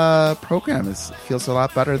whole program feels a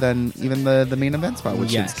lot better than even the main event spot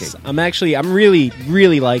with Yes, Shinsuke. I'm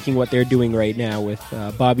really liking what they're doing right now with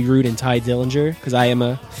Bobby Roode and Ty Dillinger, because I am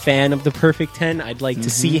a fan of the Perfect 10. I'd like to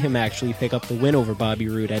see him actually pick up the win over Bobby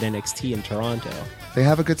Roode at NXT in Toronto. They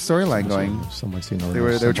have a good storyline going. Somebody say another They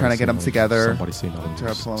news. were trying to get them together. Somebody say another to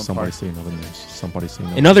news. pull them Somebody apart. say another news. Somebody say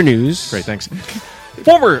another In other news, Great, thanks.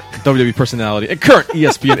 Former WWE personality and current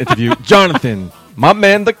ESPN interview, Jonathan, my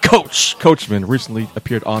man, the Coachman, recently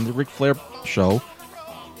appeared on the Ric Flair show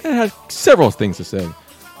and had several things to say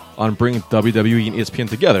on bringing WWE and ESPN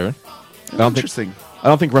together. Interesting. I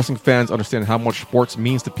don't think wrestling fans understand how much sports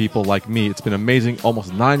means to people like me. It's been amazing.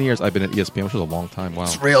 Almost 9 years I've been at ESPN, which is a long time. Wow.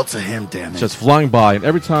 It's real to him, damn it. Just flying by. And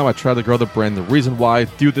every time I try to grow the brand, the reason why I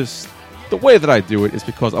do this the way that I do it is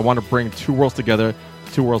because I want to bring two worlds together,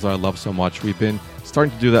 two worlds that I love so much. We've been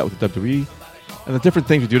starting to do that with the WWE and the different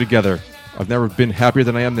things we do together. I've never been happier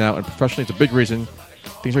than I am now, and professionally, it's a big reason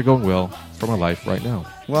things are going well for my life right now.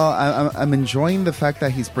 Well, I'm enjoying the fact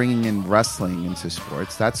that he's bringing in wrestling into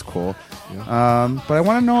sports. That's cool. Yeah. But I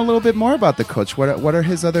want to know a little bit more about the coach. What are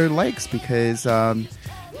his other likes? Because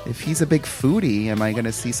if he's a big foodie, am I going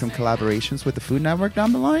to see some collaborations with the Food Network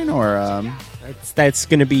down the line? Or that's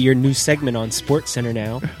going to be your new segment on SportsCenter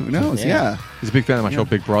now. who knows? Yeah. He's a big fan of my show,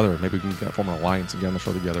 Big Brother. Maybe we can form an alliance and get on the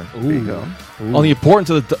show together. There you go. On the importance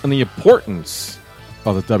of the WWE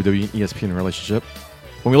and ESPN relationship.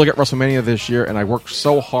 When we look at WrestleMania this year, and I worked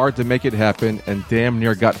so hard to make it happen, and damn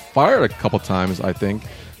near got fired a couple times, I think,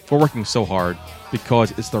 for working so hard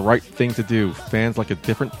because it's the right thing to do. Fans like a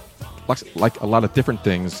lot of different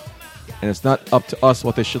things, and it's not up to us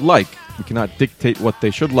what they should like. We cannot dictate what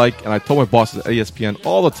they should like. And I told my bosses at ESPN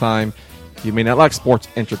all the time, you may not like sports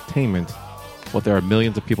entertainment, but there are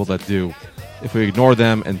millions of people that do. If we ignore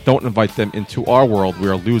them and don't invite them into our world, we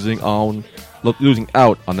are losing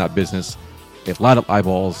out on that business. A lot of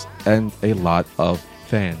eyeballs and a lot of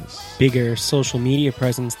fans. Bigger social media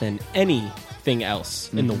presence than anything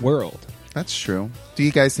else in the world. That's true. Do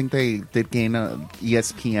you guys think they did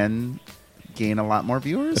ESPN gain a lot more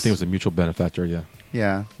viewers? I think it was a mutual benefactor, yeah.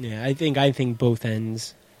 Yeah. Yeah, I think both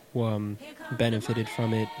ends benefited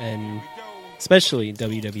from it, and especially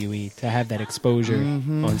WWE, to have that exposure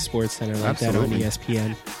on SportsCenter like Absolutely. that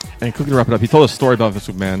on ESPN. And quickly to wrap it up, he told a story about Vince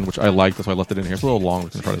McMahon, which I liked. That's why I left it in here. It's a little long. We're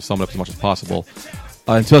going to try to sum it up as much as possible.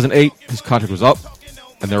 In 2008, his contract was up,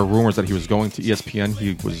 and there were rumors that he was going to ESPN.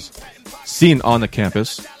 He was seen on the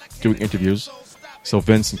campus doing interviews. So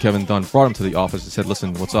Vince and Kevin Dunn brought him to the office and said,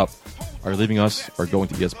 listen, what's up? Are you leaving us or going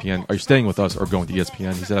to ESPN? Are you staying with us or going to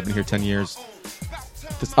ESPN? He said, I've been here 10 years.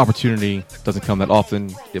 This opportunity doesn't come that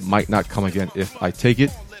often. It might not come again if I take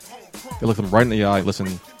it. They looked him right in the eye. Listen,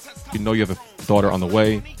 you know you have a daughter on the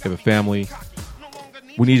way. You have a family.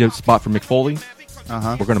 We need a spot for Mick Foley.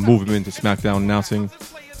 Uh-huh. We're going to move him into SmackDown announcing.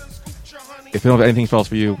 If you don't have anything else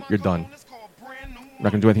for you, you're done. We're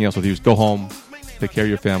not going to do anything else with you. Just go home, take care of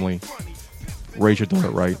your family, raise your daughter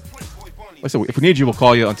right. Like I said, if we need you, we'll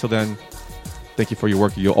call you. Until then, thank you for your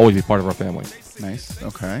work. You'll always be part of our family. Nice.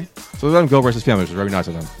 Okay. So they let him go versus his family, which was very nice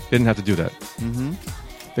of them. They didn't have to do that. Mm-hmm.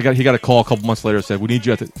 He got a call a couple months later that said, we need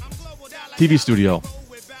you at the TV studio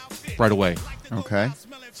right away. Okay.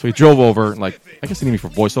 So he drove over, and I guess they need me for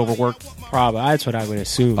voiceover work. Probably. That's what I would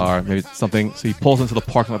assume. Or maybe something. So he pulls into the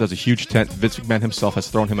parking lot. There's a huge tent. Vince McMahon himself has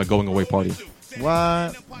thrown him a going-away party.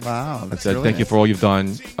 What? Wow. And That's said, really thank you nice. for all you've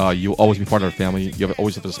done. You'll always be part of our family. You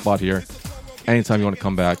always have a spot here. Anytime you want to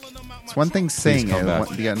come back. It's one thing saying come it, back.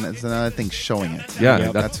 It's another thing showing it. Yeah,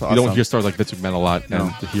 Yep. That's You awesome. don't hear stars like Vince McMahon a lot. No.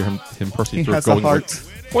 And to hear him personally He sort of has a going away. heart.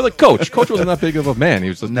 Or like Coach. Coach wasn't that big of a man. He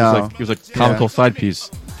was No. he was like comical Yeah. side piece.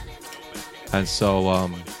 And so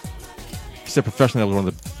he said professionally that was one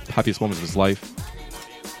of the happiest moments of his life.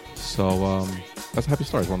 So that's a happy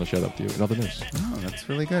story. I wanted to share that with you. In other news. Oh, that's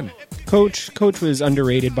really good. Coach was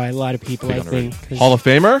underrated by a lot of people, I Underrated. think. 'cause Hall of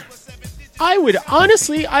Famer? I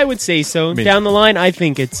would say so. mean- Down the line, I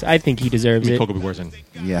think he deserves it. Kobe Warzone.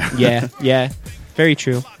 Yeah. Yeah, very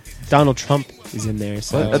true. Donald Trump is in there,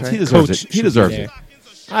 so Well, he right. deserves Coach it. He should be deserves there. it.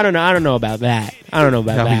 I don't know about that. I don't know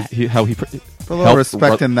about that. How he Put a little helped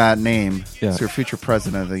respect in that name. Yeah. It's your future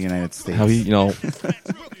president of the United States. how he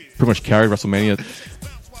pretty much carried WrestleMania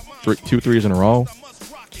 2-3 years in a row.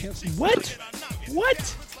 What?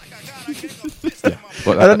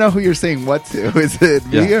 But I don't know who you're saying what to. Is it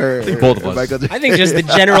me Yeah. or I think both of or us. Michael J- I think just the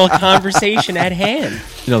general conversation at hand.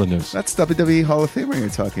 In other news. That's WWE Hall of Famer you're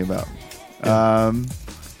talking about.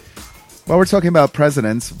 Well, we're talking about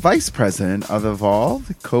presidents, vice president of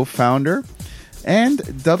Evolve, co-founder, and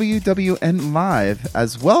WWN Live,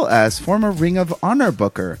 as well as former Ring of Honor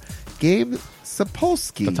booker, Gabe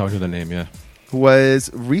Sapolsky, That's how I hear the name, yeah. who was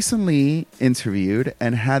recently interviewed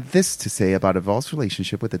and had this to say about Evolve's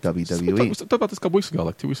relationship with the We WWE. talked about this a couple weeks ago,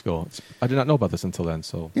 like 2 weeks ago. I did not know about this until then,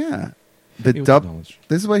 so. Yeah. It was good knowledge.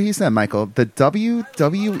 This is what he said, Michael. The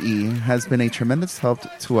WWE has been a tremendous help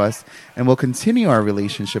to us and will continue our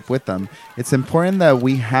relationship with them. It's important that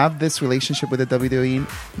we have this relationship with the WWE,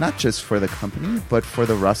 not just for the company, but for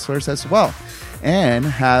the wrestlers as well. And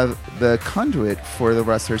have the conduit for the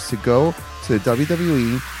wrestlers to go to the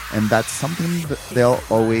WWE, and that's something that they'll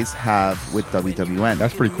always have with WWN.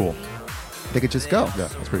 That's pretty cool. They could just go. Yeah,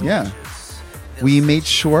 that's pretty cool. Yeah. We made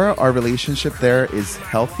sure our relationship there is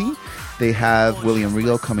healthy. They have William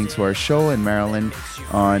Regal coming to our show in Maryland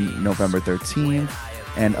on November 13th,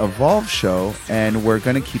 and Evolve show, and we're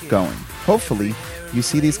going to keep going. Hopefully, you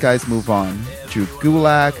see these guys move on. Drew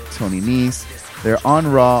Gulak, Tony Nese, they're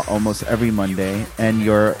on Raw almost every Monday, and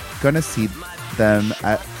you're going to see them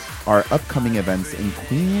at our upcoming events in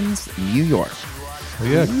Queens, New York. Oh,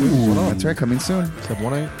 yeah. That's right, coming soon.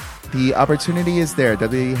 718. The opportunity is there.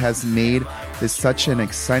 WWE has made this such an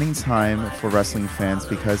exciting time for wrestling fans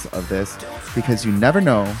because of this, because you never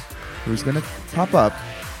know who's going to pop up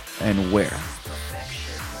and where.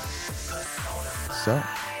 So,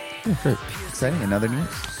 Great. exciting. Another news.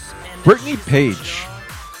 Brittany Page.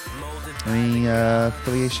 Any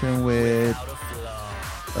affiliation with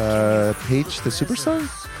Paige, the superstar?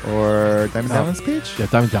 Or Diamond Dallas Page? Yeah,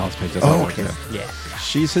 Diamond Dallas Page. That's Oh, how I want okay. to say it. Yeah.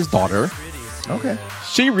 She's his daughter. Okay.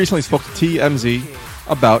 She recently spoke to TMZ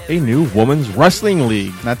about a new women's wrestling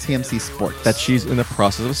league Not TMC Sports. that she's in the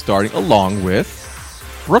process of starting, along with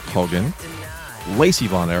Brooke Hogan, Lacey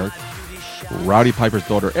Von Erich, Rowdy Piper's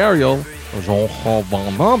daughter Ariel, Jean-Paul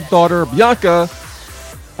Van Damme's daughter Bianca,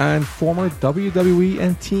 and former WWE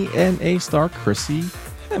and TNA star Chrissy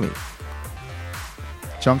Hemme.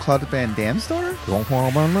 Jean-Claude Van Damme's daughter?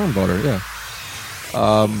 Jean-Paul Van Damme's daughter,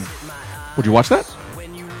 yeah. Would you watch that?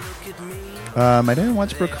 I didn't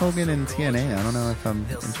watch Brooke Hogan in TNA. I don't know if I'm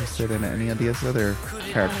interested in any of these other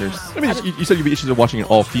characters. I mean, you said you'd be interested in watching an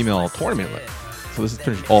all-female tournament. Like, so this is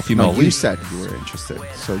pretty much all-female No, you league. said you were interested,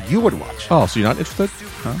 so you would watch. Oh, so you're not interested?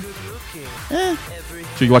 Eh.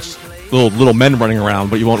 So you watch little men running around,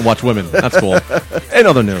 but you won't watch women. That's cool. In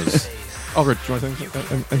other news, Oh, Rich, do you want to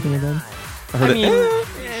say anything again? I heard I mean, it.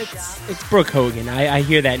 it's Brooke Hogan. I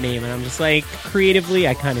hear that name and I'm just like, creatively,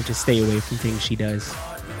 I kind of just stay away from things she does.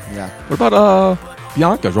 Yeah. What about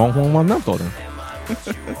Bianca? Jean-Claude Van Damme then.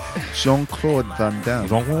 Jean-Claude Van Damme.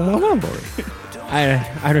 Jean-Claude Van Damme.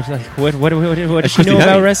 I don't like what does It's she know Christy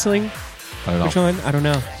about Hemme. wrestling? I don't know. Which one? I don't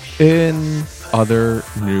know. In other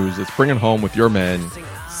news, it's bringing home with your men.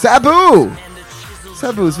 Sabu!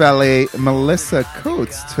 Sabu's valet, Melissa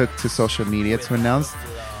Coates, took to social media to announce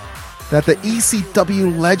that the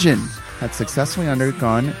ECW legend had successfully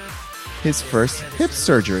undergone his first hip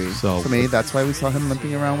surgery. So- So maybe that's why we saw him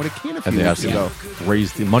limping around with a cane a few And they weeks actually ago.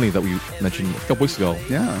 raised the money that we mentioned a couple weeks ago.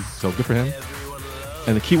 Yeah, So good for him.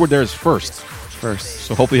 And the key word there is first. first.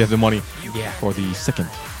 So hopefully you have the money Yeah. for the second.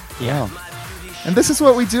 Yeah. And this is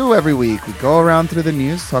what we do every week. We go around through the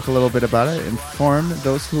news, talk a little bit about it, inform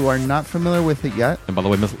those who are not familiar with it yet. And by the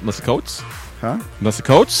way, Melissa Coates. Huh? Melissa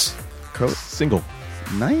Coates? Coates? Single.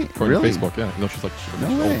 Night? According Really? to Facebook, yeah. No, she's like... No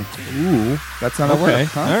she's way. old. Ooh, that's not a Okay. word,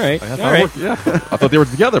 huh? All right. I All thought it right. worked, yeah. I thought they were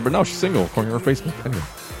together, but no, she's single, according to her Facebook. Anyway.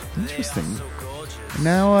 Interesting.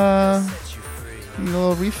 Now, need a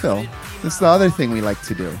little refill. This is the other thing we like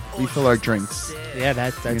to do. Refill our drinks. Yeah,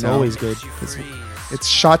 that's You know? always good. It's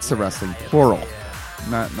shots of wrestling, plural.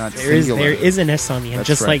 Not There is singular. an S on the end, That's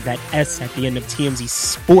just right. like that S at the end of TMZ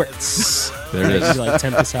Sports. There it that is. you like to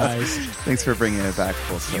emphasize. Thanks for bringing it back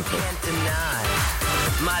full You circle. can't deny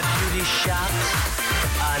my beauty shot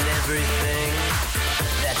on everything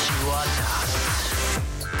that you are not.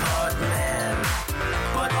 Part man,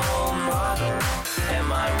 but all model.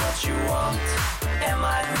 Am I what you want? Am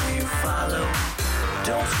I who you follow?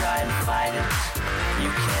 Don't try and fight it. You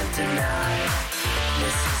can't deny.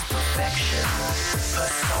 This is perfection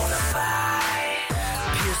personified.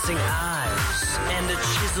 Piercing eyes and a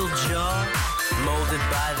chiseled jaw, molded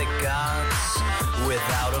by the gods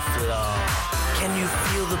without a flaw. Can you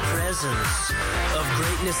feel the presence of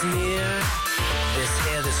greatness near? This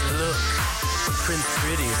hair, this look, Prince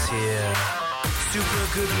Pretty's here. Super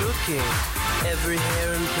good looking, every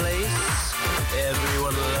hair in place.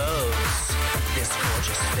 Everyone loves this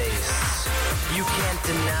gorgeous face. You can't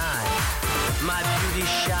deny my beauty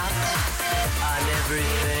shot on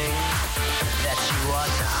everything that you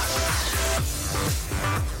are not.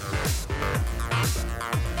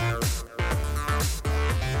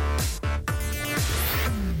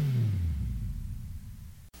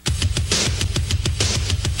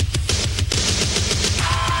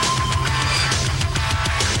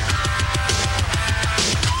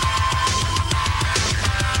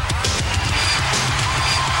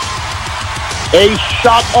 A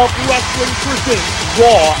Shot of Wrestling presents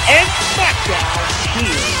Raw and SmackDown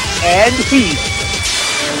Here and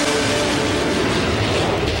Heat.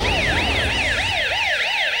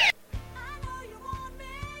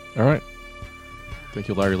 All right. Thank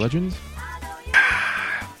you, Larry Legend.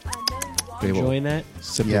 Enjoying that?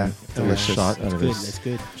 Sipping Yeah, a delicious. shot out of Good. his That's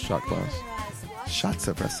good. shot glass. Shots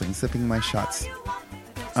of wrestling, sipping my shots.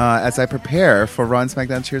 As I prepare for Raw and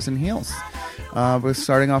SmackDown Cheers and Heels. We're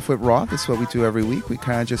starting off with Raw. This is what we do every week. We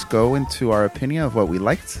kind of just go into our opinion of what we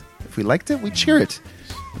liked. If we liked it, we cheer it.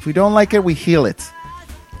 If we don't like it, we heel it.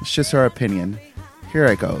 It's just our opinion. Here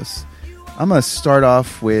it goes. I'm going to start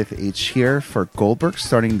off with a cheer for Goldberg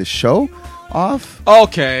starting the show off.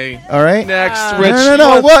 Okay. All right? Next, No, Rich.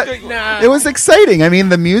 no, what? Nah. It was exciting. I mean,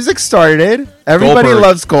 the music started. Everybody Goldberg.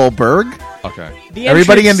 loves Goldberg. Okay. The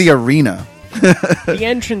Everybody in entrance- the arena. The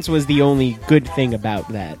entrance was the only good thing about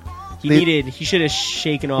that. They- He should have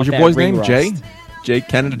shaken off What's your that boy's ring name? rust. Jay? Jay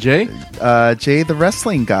Canada Jay? Jay the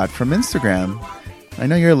Wrestling God from Instagram. I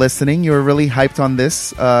know you're listening. You were really hyped on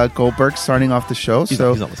this Goldberg starting off the show. He's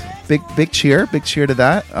so not listening. big cheer to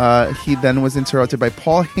that. He then was interrupted by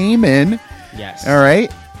Paul Heyman. Yes. All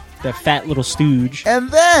right. The fat little stooge. And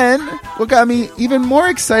then what got me even more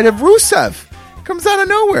excited, Rusev comes out of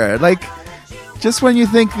nowhere. Like, just when you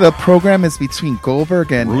think the program is between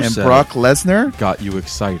Goldberg and Rusev. Brock Lesnar. Got you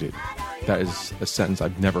excited. That is a sentence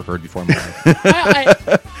I've never heard before in my life.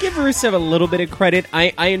 I give Rusev a little bit of credit.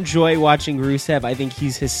 I enjoy watching Rusev. I think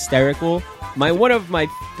he's hysterical. One of the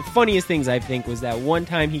funniest things I think was that one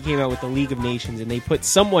time he came out with the League of Nations and they put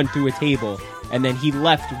someone through a table and then he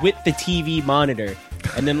left with the TV monitor.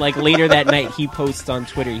 And then like later that night he posts on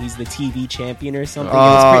Twitter he's the TV champion or something.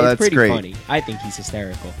 Oh, It's that's pretty great. funny. I think he's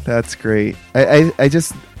hysterical. That's great. I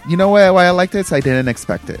just, you know why I liked it? Is I didn't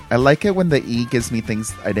expect it. I like it when the E gives me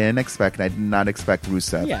things I didn't expect, and I did not expect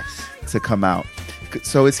Rusev Yes. to come out.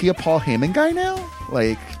 So is he a Paul Heyman guy now?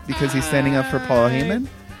 Like, because he's standing up for Paul Heyman?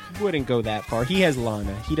 Wouldn't go that far. He has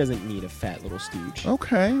Lana. He doesn't need a fat little stooge.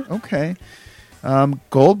 Okay.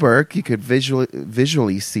 Goldberg, you could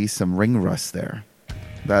visually see some ring rust there.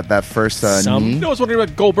 That first Some? knee, You know, I was wondering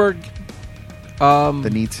about Goldberg. the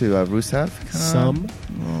knee to Rusev. Some.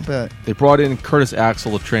 A little bit. They brought in Curtis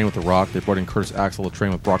Axel to train with The Rock. They brought in Curtis Axel to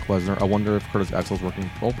train with Brock Lesnar. I wonder if Curtis Axel is working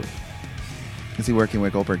with Goldberg. Is he working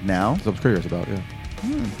with Goldberg now? That's what I'm curious about, yeah.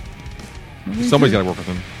 Somebody's got to work with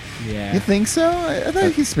him. Yeah. You think so? I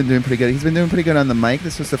thought he's been doing pretty good. He's been doing pretty good on the mic.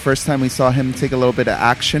 This was the first time we saw him take a little bit of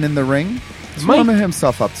action in the ring. He's Mike- warming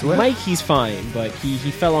himself up to it. Mike, he's fine, but he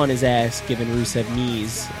fell on his ass giving Rusev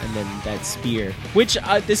knees and then that spear. Which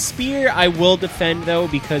the spear I will defend though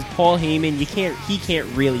because Paul Heyman he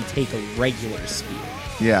can't really take a regular spear.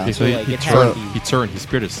 Yeah. Okay, so like, he it had to be- turned. He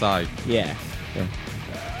speared his side. Yeah.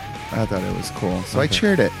 I thought it was cool. So I Okay.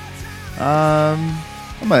 cheered it.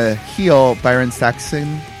 I'm a heel Byron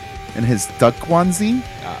Saxon in his duck onesie.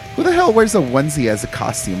 Who the hell wears a onesie as a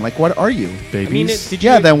costume? Like, what are you? Babies. I mean, did you?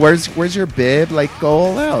 Yeah, then where's your bib? Like, go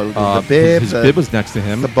all out. The bib. His the- bib was next to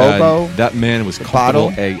him. the Bobo, and that man was the comfortable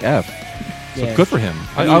bottle. AF. So Yeah. good for him.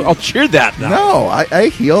 I mean- I'll cheer that now. No, I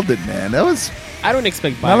healed it, man. That was I don't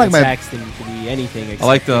expect I Byron like my- Saxton to be anything except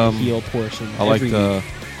liked, for the um, heel portion. I liked every week.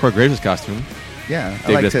 Corey Graves' costume. yeah. I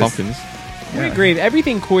David liked S. his. Pumpkins. Corey Yeah. Graves.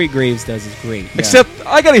 Everything Corey Graves does is great. Except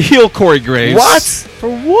I got to heal Corey Graves. What? For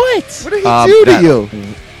what? What did he do to that you?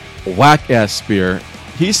 Whack ass spear.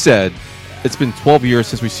 He said it's been 12 years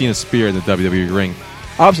since we've seen a spear in the WWE ring.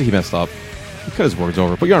 Obviously, he messed up. He cut his words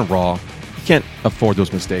over, but you're on Raw. You can't afford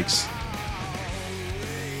those mistakes.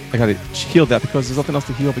 I got to heal that because there's nothing else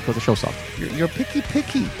to heal because the show sucked. You're picky.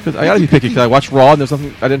 Because I got to be picky because I watch Raw and there's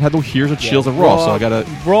nothing. I didn't have no hears or chills of Raw, so I got to.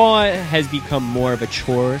 Raw has become more of a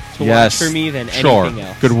chore to watch for me than sure. anything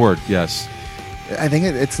else. Good word. Yes. I think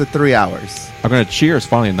it's the 3 hours. I'm going to cheers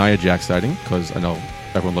finally a Nia Jax sighting because I know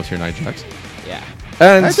everyone loves hearing Nia Jax. Yeah.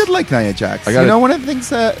 And I did like Nia Jax. I gotta- You know, one of the things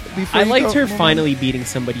that before I you liked go- her finally beating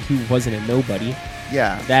somebody who wasn't a nobody.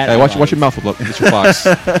 Yeah, That hey, I watch liked. your mouth, Alicia Fox.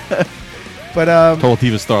 but Total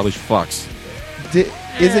Diva star Alicia Fox.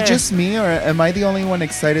 is it just me, or am I the only one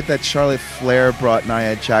excited that Charlotte Flair brought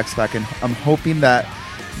Nia Jax back? And I'm hoping that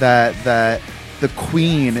the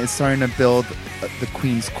Queen is starting to build the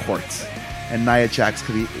Queen's court, and Nia Jax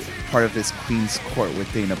could be part of this Queen's court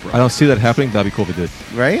with Dana Brooke. I don't see that happening. That'd be cool if it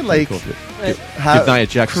did. Right? Like, That'd be cool if it did. have, Nia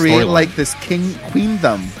Jax create storyline. like this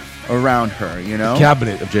queendom around her. You know?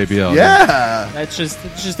 Cabinet of JBL. Yeah. It's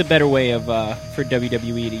just a better way of for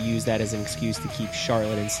WWE to use that as an excuse to keep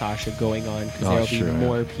Charlotte and Sasha going on because Oh, there'll sure. be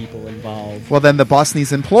more people involved. Well, then the boss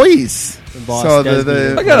needs employees. The boss So does the-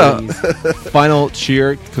 need I got a- employees. Final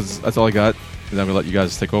cheer because that's all I got. And then I'm gonna let you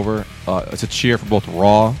guys take over. It's a cheer for both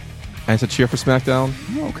Raw and it's a cheer for SmackDown.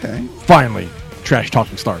 Okay. Finally, trash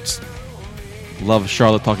talking starts. Love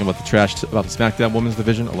Charlotte talking about the trash about the SmackDown Women's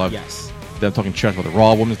Division. I love Yes. them talking trash about the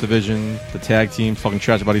Raw Women's Division. The tag teams talking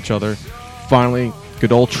trash about each other. Finally,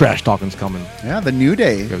 good old trash talking's coming. Yeah, the New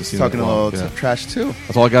Day haven't is seen talking that a in a little while, yeah. trash too.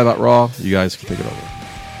 That's all I got about Raw. You guys can take it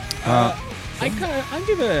over. I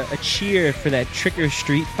give a cheer for that trick or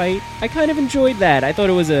street fight. I kind of enjoyed that. I thought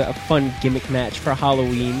it was a fun gimmick match for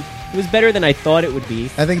Halloween. It was better than I thought it would be.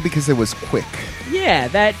 I think because it was quick. Yeah,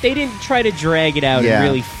 that they didn't try to drag it out Yeah. and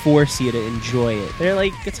really force you to enjoy it. They're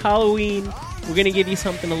like, it's Halloween. We're gonna give you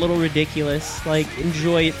something a little ridiculous. Like,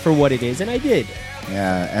 enjoy it for what it is, and I did.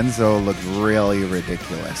 Yeah, Enzo looked really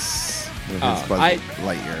ridiculous with his Oh, Buzz I-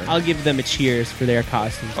 Lightyear. I'll give them a cheers for their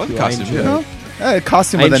costumes. I like too. the costumes, enjoyed yeah. it.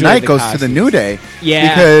 Costume I of the enjoyed night the goes to the costumes. New Day.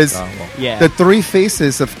 Yeah. Because Yeah. the three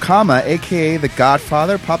faces of Kama, a.k.a. the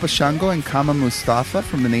Godfather, Papa Shango, and Kama Mustafa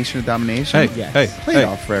from the Nation of Domination. Hey, Yes. hey, Played hey,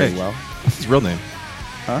 off very hey. well. What's his real name?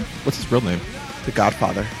 Huh? What's his real name? The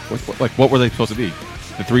Godfather. What were they supposed to be?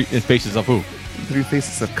 The three faces of who? Three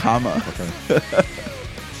faces of Kama. Okay.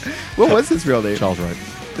 What was his real name? Charles Wright.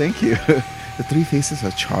 Thank you. The three faces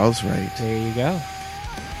of Charles Wright. There you go.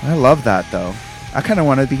 I love that, though. I kind of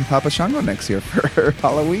want to be Papa Shango next year for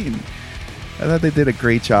Halloween. I thought they did a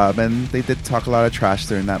great job, and they did talk a lot of trash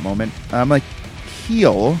during that moment. I'm like,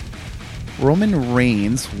 heel Roman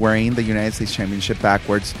Reigns wearing the United States Championship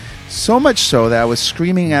backwards, so much so that I was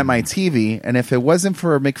screaming at my TV, and if it wasn't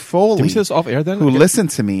for Mick Foley, Did we say this off air then? who Okay. listened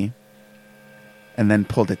to me, and then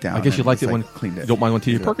pulled it down. I guess you and liked was it when cleaned it. you don't mind when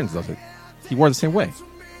T.J. Perkins does it. He wore it the same way.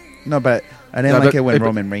 No, but I didn't Yeah, like but- it when but-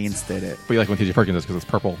 Roman Reigns did it. But you like when T.J. Perkins does because it's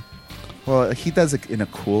purple. Well, he does it in a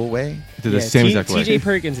cool way. He did the same exact way. TJ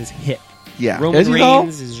Perkins is hip. Yeah, Roman Is he though?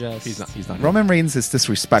 Reigns is just. He's not. Roman Reigns is T.J.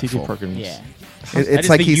 disrespectful. Perkins. Yeah. It- That it's is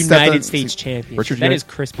like the he stepped United on- States champion. Richard, That you is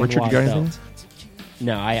got- Chris Richard, you Benoit got belt. anything?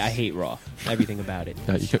 No, I hate Raw. Everything about it.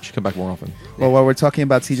 Yeah, you should come back more often. Well, while we're talking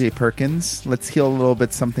about TJ Perkins, let's heal a little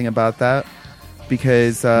bit something about that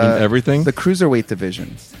because mean everything? the cruiserweight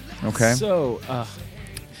division. Okay. So,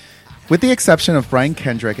 With the exception of Brian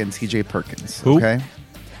Kendrick and TJ Perkins. Who? Okay.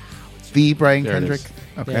 The Brian There it Kendrick. is.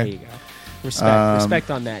 Okay. there you go.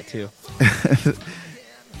 Respect on that too.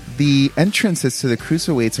 The entrances to the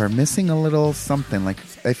cruiserweights are missing a little something. Like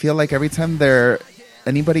I feel like every time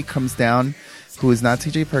anybody comes down who is not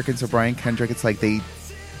TJ Perkins or Brian Kendrick, it's like they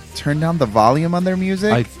turn down the volume on their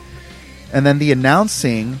music. And then the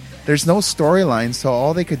announcing, there's no storyline, so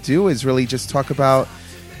all they could do is really just talk about,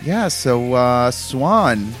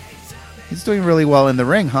 Swan, he's doing really well in the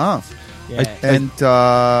ring, huh? Yeah. And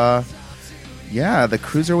the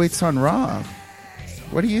cruiserweights on Raw.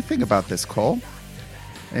 What do you think about this, Cole?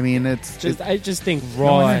 I mean, I just think No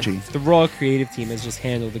Raw, energy. the Raw creative team has just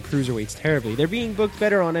handled the cruiserweights terribly. They're being booked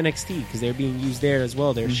better on NXT because they're being used there as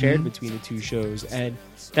well. They're shared between the two shows, and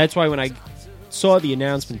that's why when I saw the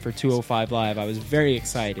announcement for 205 Live, I was very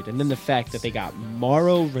excited. And then the fact that they got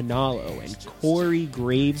Mauro Ranallo and Corey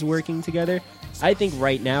Graves working together, I think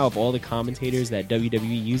right now of all the commentators that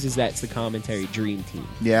WWE uses, that's the commentary dream team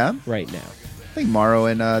Yeah, right now. I think Morrow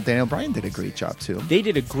and Daniel Bryan did a great job too. They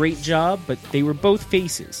did a great job, but they were both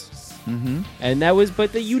faces. Mm-hmm. And that was,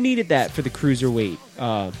 you needed that for the Cruiserweight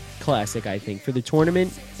Classic, I think. For the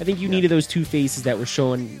tournament, I think you needed those two faces that were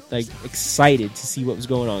showing, excited to see what was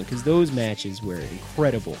going on, because those matches were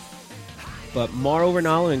incredible. But Mauro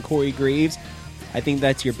Ranallo and Corey Graves, I think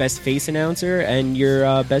that's your best face announcer and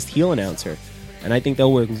your best heel announcer. And I think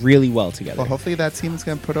they'll work really well together. Well, hopefully that team's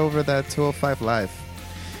going to put over that 205 Live.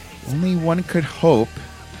 Only one could hope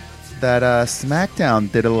that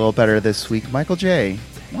SmackDown did a little better this week. Michael J.,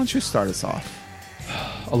 why don't you start us off?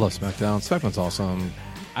 I love SmackDown. SmackDown's awesome.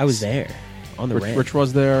 I was there on the ramp. Rich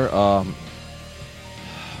was there.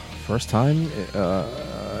 First time. It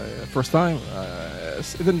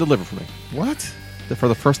didn't deliver for me. What? For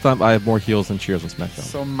the first time, I have more heels than cheers on SmackDown.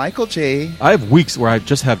 So Michael J., I have weeks where I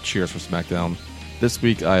just have cheers for SmackDown. This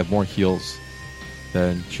week, I have more heels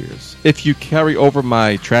than cheers. If you carry over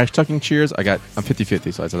my trash talking cheers, I'm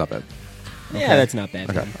 50-50, so it's not bad. Yeah, that's not bad.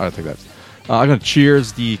 Okay, I'll take that. I'm going to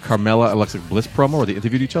cheers the Carmella Alexa Bliss promo where they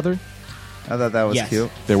interviewed each other. I thought that was Yes. cute.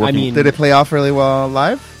 They're working. I mean, Did it play off really well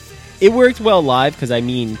live? it worked well live because,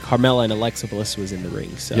 Carmella and Alexa Bliss was in the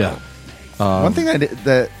ring. So Yeah. One thing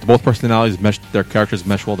that Both personalities their characters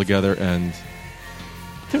mesh well together, and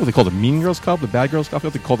I think what they call the Mean Girls Club, the Bad Girls Club. I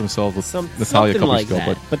think they call themselves with Natalia something like that.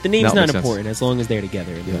 but But the name's now it not makes sense. important as long as they're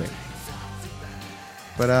together in the ring.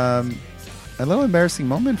 But a little embarrassing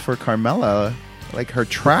moment for Carmella, like her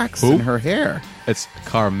tracks Who? and her hair It's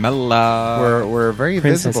Carmella. were very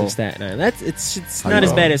Princess visible. of Staten Island. It's I not as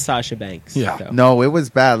know. bad as Sasha Banks. Yeah. though. No, it was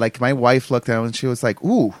bad. Like my wife looked at it and she was like,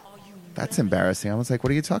 "Ooh, that's embarrassing." I was like,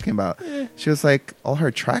 "What are you talking about?" She was like, "All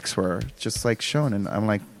her tracks were just like shown," and I'm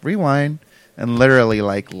like, "Rewind," and literally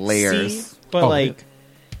like layers. See? But Oh.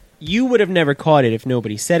 you would have never caught it if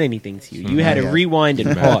nobody said anything to you. You had to Yeah. rewind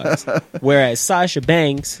and pause. Whereas Sasha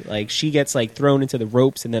Banks, she gets thrown into the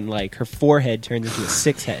ropes and then her forehead turns into a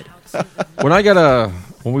six head. When I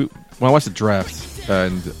watched the draft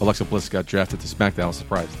and Alexa Bliss got drafted to SmackDown, I was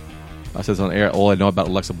surprised. I said on air, all I know about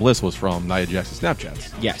Alexa Bliss was from Nia Jax's Snapchats.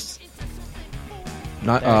 Yes.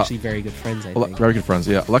 Not They're actually very good friends, I think. very good friends.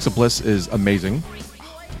 Yeah, Alexa Bliss is amazing,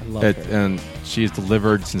 I love her. and she's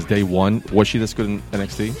delivered since day one. Was she this good in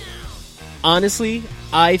NXT? Honestly,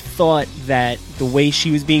 I thought that the way she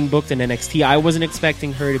was being booked in NXT, I wasn't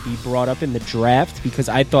expecting her to be brought up in the draft because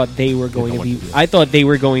I thought they were going to be. I thought they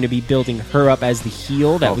were going to be building her up as the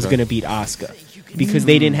heel that was Okay. going to beat Asuka because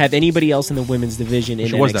they didn't have anybody else in the women's division in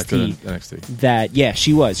She NXT. was that good in NXT.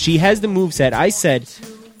 She was. She has the moveset. I said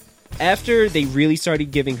after they really started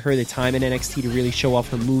giving her the time in NXT to really show off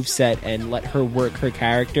her moveset and let her work her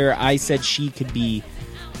character, I said she could be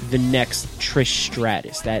the next Trish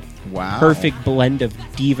Stratus, that Wow. perfect blend of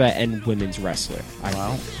diva and women's wrestler. I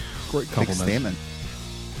Wow, think. Great big compliment. statement.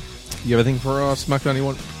 You have anything for SmackDown you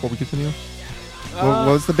want before we continue? What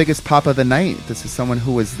was the biggest pop of the night? This is someone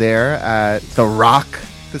who was there at The Rock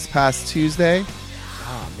this past Tuesday.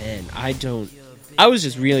 Oh man, I was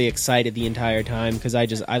just really excited the entire time because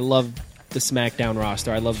I love the SmackDown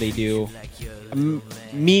roster. I love they do.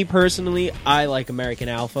 Me personally, I like American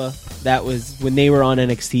Alpha. That was when they were on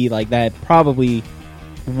NXT. That probably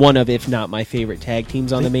one of, if not my favorite tag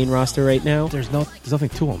teams on the main roster right now. There's nothing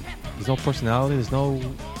to them. There's no personality. There's no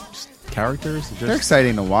characters. They're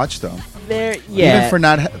exciting to watch, though. Yeah. Even for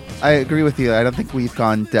not, I agree with you. I don't think we've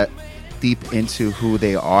gone deep into who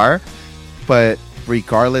they are, but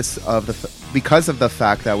regardless of because of the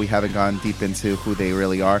fact that we haven't gone deep into who they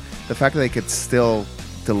really are, the fact that they could still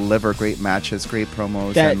deliver great matches, great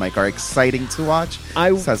promos, and are exciting to watch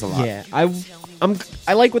says a lot. Yeah,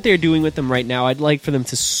 I like what they're doing with them right now. I'd like for them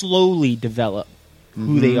to slowly develop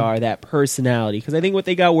who they are, that personality. Because I think what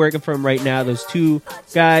they got working for them right now, those two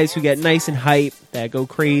guys who get nice and hype, that go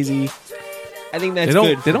crazy. I think that's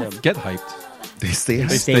good. They for don't them. get hyped. They stay They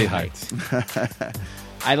hyped. stay hyped.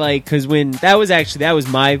 I like because when that was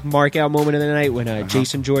my mark out moment of the night when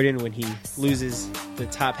Jason Jordan, when he loses the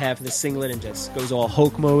top half of the singlet and just goes all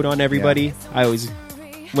Hulk mode on everybody. Yeah. I always,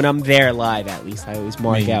 when I'm there live, at least I always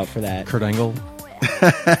mark out for that. Kurt Angle.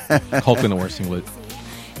 Hulk in the worst singlet.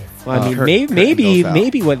 Well, I mean, Kurt maybe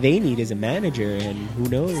Angle's out. what they need is a manager, and who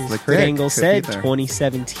knows? Slick Kurt Dick Angle could said be there.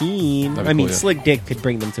 2017. That'd be I mean, cool, yeah. Slick Dick could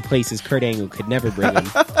bring them to places Kurt Angle could never bring them.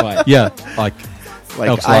 But Yeah, like Like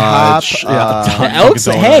Elks IHOP, Lodge, yeah, the Dunkin' Elks,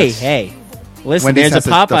 Donuts. hey, listen, Wendy's there's a has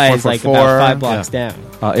the Popeyes like 4 for about 5 $4. blocks Yeah.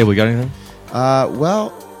 down. Hey, we got anything?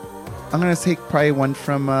 Well, I'm going to take probably one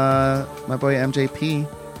from my boy MJP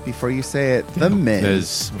before you say it. The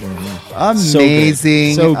Miz.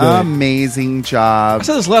 Amazing, So good. amazing I job.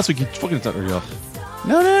 said this last week. You fucking done real.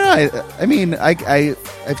 No. I mean,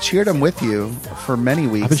 I've cheered him with you for many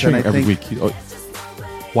weeks. I've been cheering and I every think, week.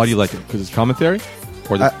 Why do you like it? Because it's commentary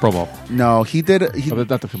or the promo? No, he did. Not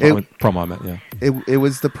the promo. I meant, yeah. It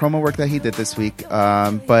was the promo work that he did this week,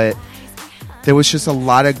 but there was just a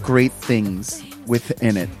lot of great things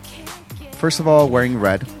within it. First of all, wearing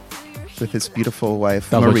red with his beautiful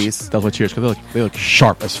wife Maurice. That was what cheers because they look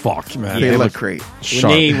sharp as fuck, man. They look great.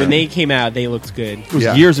 sharp. When they came out, they looked good. It was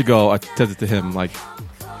Yeah. years ago. I said it to him, like,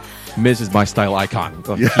 Miz is my style icon.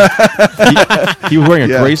 Like, he was wearing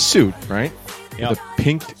a Yeah. gray suit, right? Yep.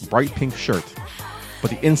 With a bright pink shirt.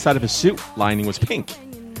 But the inside of his suit lining was pink.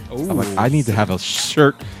 I'm like, I need to have a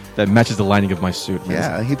shirt that matches the lining of my suit. Man.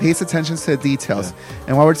 Yeah, he pays attention to the details.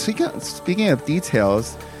 And while we're speaking of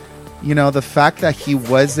details, you know, the fact that he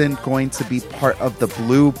wasn't going to be part of the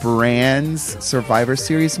Blue Brands Survivor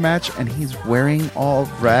Series match and he's wearing all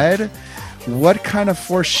red, what kind of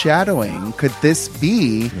foreshadowing could this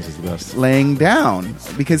be This is the best. laying down?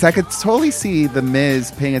 Because I could totally see The Miz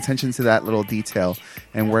paying attention to that little detail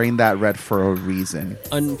and wearing that red for a reason.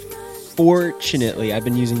 Unfortunately, I've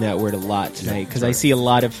been using that word a lot tonight because I see a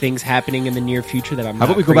lot of things happening in the near future that I'm How not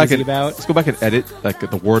about we go back crazy and about. let's go back and edit? Like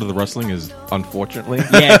the word of the wrestling is unfortunately.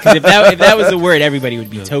 Yeah, because if that was the word, everybody would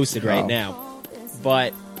be toasted right Oh. now.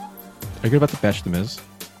 But Are you good about the Bash the Miz?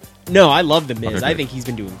 no, I love the Miz. Okay, I good. think he's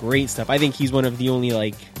been doing great stuff. I think he's one of the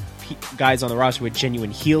only guys on the roster with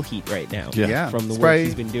genuine heel heat right now. Yeah. From the It's work right.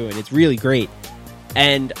 he's been doing, it's really great.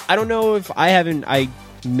 And I don't know if I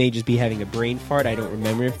may just be having a brain fart. I don't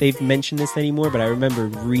remember if they've mentioned this anymore, but I remember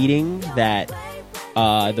reading that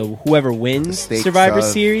whoever The wins stakes Survivor of the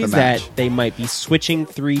Series, match. that they might be switching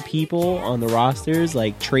 3 people on the rosters,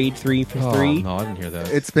 like trade 3 for 3. Oh, no, I didn't hear that.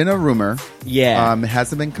 It's been a rumor. Yeah. It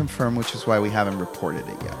hasn't been confirmed, which is why we haven't reported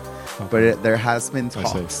it yet. But there has been I see.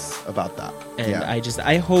 talks about that. And yeah.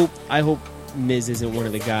 I hope Miz isn't one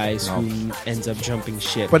of the guys who ends up jumping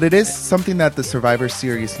ship. But it is something that the Survivor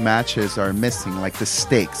Series matches are missing, like the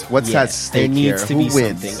stakes. What's Yeah, at stake there needs here? to Who be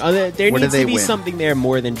wins? something. There What do needs they to be win? something there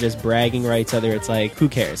more than just bragging rights. Other, it's like who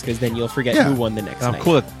cares? Because then you'll forget Yeah. who won the next And I'm night.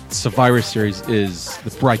 cool that Survivor Series is the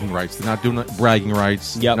bragging rights. They're not doing bragging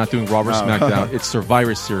rights. Yep. They're not doing Raw vs. No. SmackDown. It's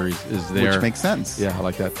Survivor Series is there. Which makes sense. Yeah, I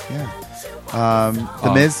like that. Yeah.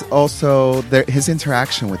 The Miz also, his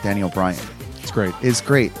interaction with Daniel Bryan It's great. is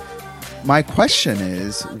great. My question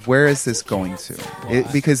is, where is this going to?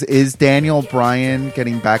 Because is Daniel Bryan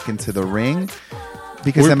getting back into the ring?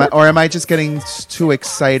 Because am I just getting too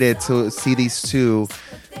excited to see these two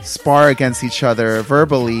spar against each other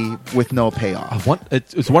verbally with no payoff?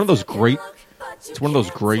 It's one of those great. It's one of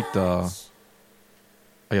those great. I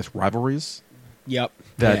guess rivalries Yep.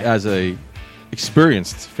 that, Yeah. as a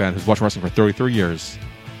experienced fan who's watched wrestling for 33 years,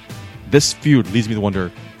 this feud leads me to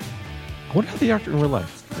wonder. I wonder how they act in real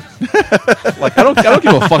life. Like I don't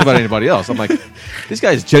give a fuck about anybody else. I'm like, these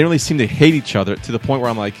guys genuinely seem to hate each other to the point where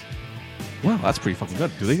I'm like, wow, that's pretty fucking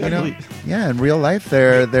good. Do they You know, actually? yeah, in real life,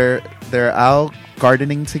 they're out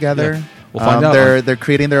gardening together. Yeah. We'll find out. They're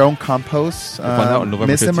creating their own compost. We'll find out on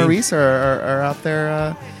November Miss and 15th. Maurice are out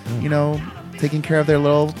there, taking care of their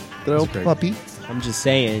little great. puppy. I'm just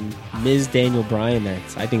saying, Miz Daniel Bryan.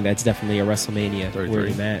 I think that's definitely a WrestleMania 33.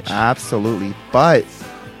 worthy match. Absolutely, but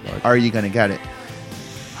are you going to get it?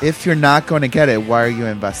 If you're not going to get it, why are you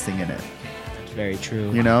investing in it? Very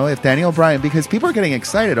true. You know, if Daniel Bryan, because people are getting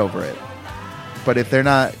excited over it, but if they're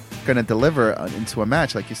not going to deliver into a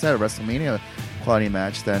match, like you said, a WrestleMania quality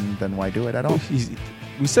match, then why do it at all?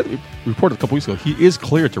 We reported a couple weeks ago. He is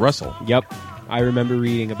cleared to wrestle. Yep. I remember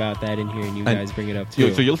reading about that in here, and you And guys bring it up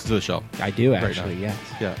too. So you listen to the show. I do Right actually, now.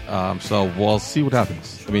 yes. Yeah. So we'll see what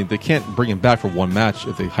happens. I mean, they can't bring him back for one match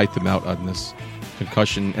if they hype him out on this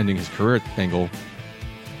concussion ending his career angle.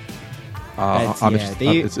 That's- I'm yeah, just,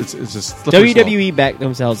 they- it's just slippery slope. WWE backed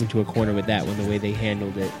themselves into a corner with that one, the way they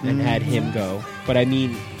handled it and had him go. But I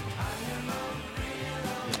mean,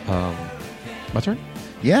 My turn.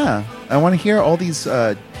 Yeah, I want to hear all these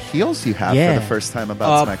heels you have Yeah. for the first time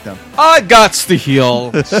about Uh, SmackDown. I got the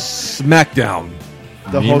heel SmackDown.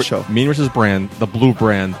 The whole show. Mean versus Brand, the blue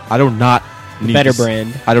brand. I do not need better to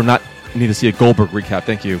brand. I do not need to see a Goldberg recap.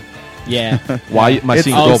 Thank you. yeah. Why am I It's-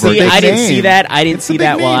 seeing Oh, Goldberg? See, big I didn't see name. that. I didn't It's a see big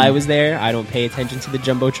that while name. I was there. I don't pay attention to the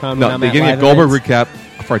Jumbotron when No, I'm they're at giving a live Goldberg events.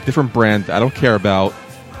 recap for a different brand I don't care about.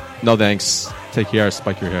 No thanks. Take care.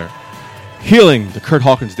 Spike your hair. Healing the Kurt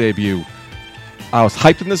Hawkins debut. I was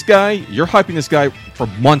hyping this guy. You're hyping this guy for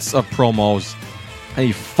months of promos, and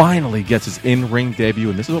he finally gets his in-ring debut,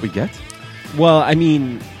 and this is what we get. Well, I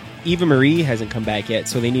mean, Eva Marie hasn't come back yet,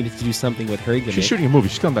 so they needed to do something with her gimmick. She's shooting a movie.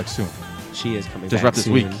 She's coming back soon. She is coming Just back wrapped this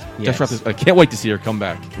soon. week. Yes. Just wrapped this. I can't wait to see her come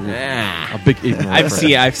back. Ah. A big Eva Marie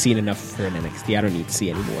fan. I've seen enough of her in NXT. I don't need to see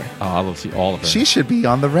anymore. I love to see all of her. She should be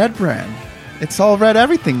on the red brand. It's all red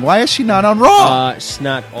everything. Why is she not on Raw? She's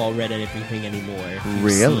not all red at everything anymore. You've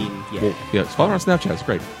Really? seen- yeah. yeah, follow her on Snapchat. It's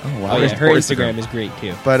great. Oh, wow. Oh, yeah. Her Or Instagram is great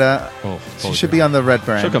too. But Oh, she totally should great. be on the red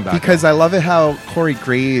brand. She'll come back. Because I love it how Corey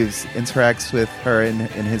Graves interacts with her in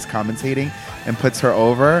his commentating and puts her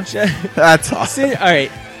over. That's awesome. All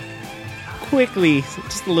right. Quickly,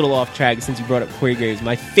 just a little off track since you brought up Corey Graves.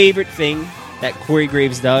 My favorite thing that Corey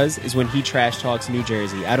Graves does is when he trash talks New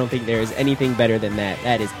Jersey. I don't think there is anything better than that.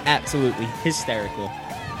 That is absolutely hysterical.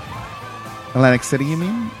 Atlantic City, you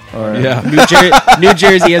mean? Or Yeah. New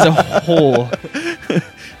Jersey as a whole.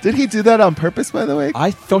 Did he do that on purpose, by the way?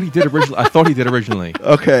 I thought he did originally.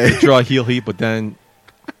 Okay. Draw a heel heat, but then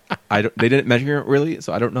they didn't measure it really,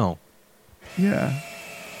 so I don't know. Yeah.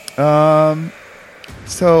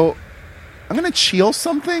 So I'm gonna chill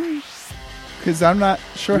something because I'm not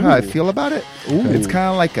sure how I feel about it. It's kind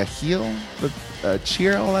of like a heel but a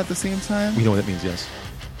cheer all at the same time. We know what that means, yes.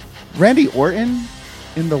 Randy Orton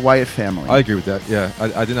in the Wyatt family. I agree with that, yeah.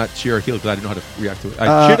 I did not cheer a heel because I didn't know how to react to it.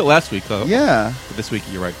 I cheered it last week, though. Yeah, But this week,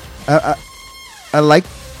 you're right. I like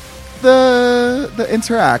the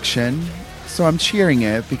interaction, so I'm cheering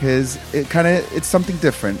it because it's something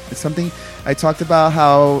different. It's something I talked about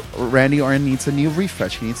how Randy Orton needs a new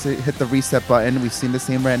refresh. He needs to hit the reset button. We've seen the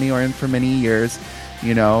same Randy Orton for many years.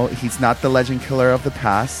 You know, he's not the legend killer of the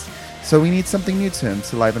past, so we need something new to him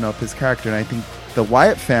to liven up his character. And I think the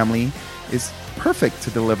Wyatt family is perfect to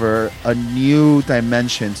deliver a new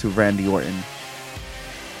dimension to Randy Orton.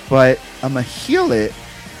 But I'm gonna heal it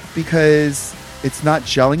because it's not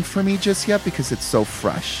gelling for me just yet because it's so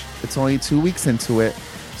fresh. It's only 2 weeks into it,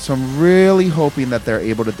 so I'm really hoping that they're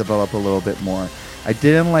able to develop a little bit more. I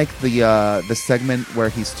didn't like the segment where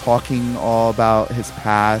he's talking all about his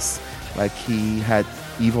past, like he had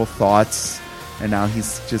evil thoughts, and now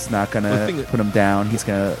he's just not The gonna thing that- put him down. He's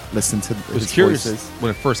gonna listen to I was his curious voices. when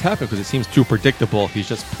it first happened because it seems too predictable. He's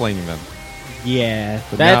just playing them. Yeah,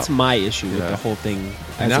 But that's now- my issue with Yeah. the whole thing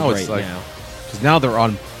as And now of it's right like- now. Because now they're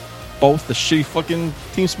on both the shitty fucking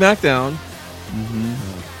Team SmackDown.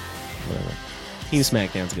 Team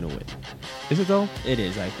SmackDown's gonna win. Is it, though? It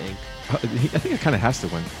is, I think. I think it kind of has to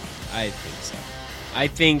win. I think so. I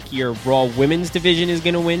think your Raw Women's division is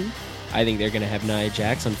going to win. I think they're going to have Nia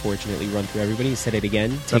Jax, unfortunately, run through everybody. He said it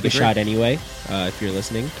again. Take be a great. shot anyway, if you're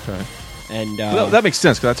listening. Okay. And Well, that makes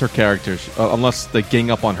sense because that's her character. Unless they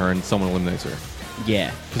gang up on her and someone eliminates her.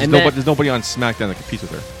 yeah. 'Cause And there's nobody on SmackDown that competes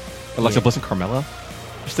with her. Alexa Yeah. Bliss and Carmella?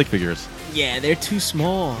 Stick figures. yeah, they're too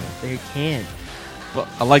small. They can't. But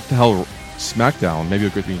I like how SmackDown, maybe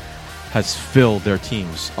you'll agree with me, has filled their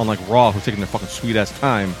teams. Unlike Raw, who's taking their fucking sweet ass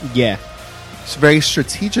time. Yeah. It's very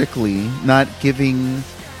strategically not giving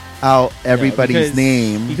out everybody's because,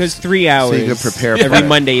 name. Because 3 hours you can prepare for every it.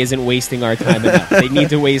 Monday isn't wasting our time enough. They need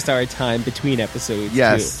to waste our time between episodes.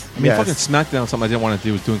 Yes. I mean, yes. fucking SmackDown, something I didn't want to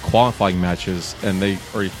do was doing qualifying matches, and they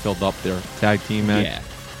already filled up their tag team Too. match. Yeah.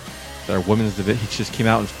 Their women's division. He just came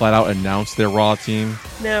out and flat out announced their Raw team.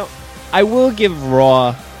 Now, I will give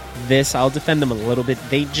Raw this. I'll defend them a little bit.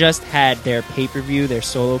 They just had their pay-per-view, their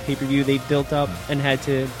solo pay-per-view they built up and had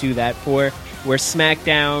to do that for. Where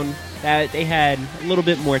SmackDown, that they had a little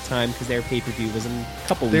bit more time because their pay-per-view was in a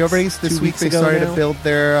couple They weeks. already 2 this week weeks they ago started now. to build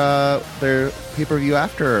their pay per view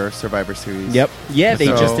after Survivor Series. Yep. Yeah, they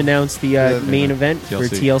So- just announced the Yeah, main event for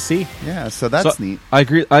TLC. TLC. Yeah, so that's So, neat. I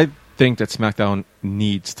agree. I think that SmackDown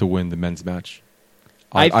needs to win the men's match.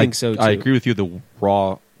 I think so, too. I agree with you. The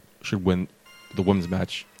Raw should win the women's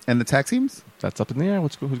match. And the tag teams? That's up in the air.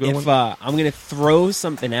 Who's going to If win? I'm going to throw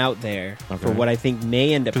something out there for Okay. what I think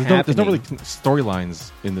may end up There's happening. no really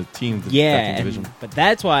storylines in the team. Yeah, division. but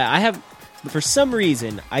that's why I have, for some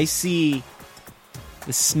reason, I see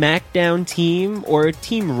the SmackDown team or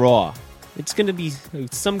Team Raw. It's going to be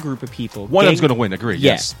some group of people. One of them's going to win. Agree.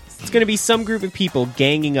 Yeah. Yes. It's going to be some group of people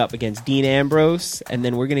ganging up against Dean Ambrose, and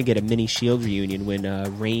then we're going to get a mini Shield reunion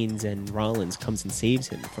when Reigns and Rollins comes and saves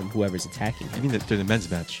him from whoever's attacking I him mean, during the men's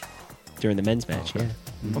match. during the men's match. Okay. Yeah.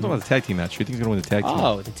 I'm talking about the tag team match. Who do you think is going to win the tag team?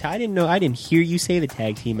 Oh, I didn't know. I didn't hear you say the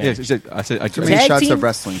tag team Yeah, match. I said. Too many Tag shots team? of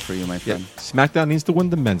wrestling for you, my Yeah, friend. SmackDown needs to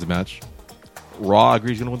win the men's match. Raw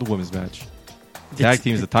agrees going to win the women's match. Tag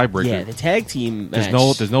team is the tiebreaker. Yeah, the tag team match.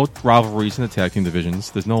 There's no rivalries in the tag team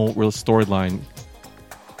divisions. There's no real storyline.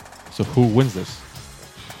 So who wins this?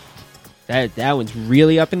 That one's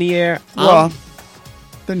really up in the air. Well,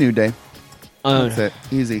 the New Day. Uh, That's it.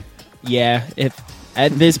 Easy. Yeah, if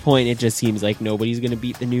at this point it just seems like nobody's going to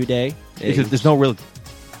beat the New Day. Because there's no real.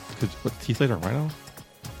 Because Heath Slater and Rhino.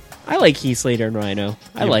 I like Heath Slater and Rhino.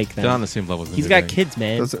 I like They're on them. the same level. As the He's New got Day. kids,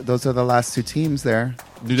 man. Those are the last two teams there.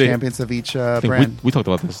 New Day- Champions of each I think brand. we talked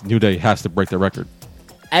about this. New Day has to break their record.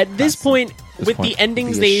 At this point, This with point. the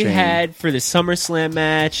endings Be a they shame. had for the SummerSlam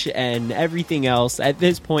match and everything else, at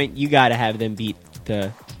this point you got to have them beat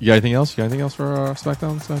the. You got anything else? You got anything else for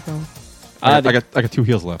SmackDown? Uh, I got 2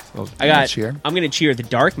 heels left. I got. cheer. I'm going to cheer the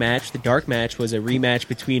dark match. The dark match was a rematch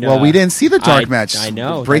between. Well, we didn't see the dark match. I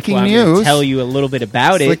know. Breaking That's why I'm gonna news. Tell you a little bit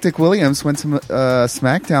about Slick it. Dick Williams went to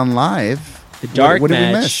SmackDown Live. The dark what did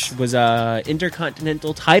we match miss? was a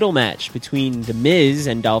intercontinental title match between The Miz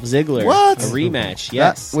and Dolph Ziggler. What? A rematch.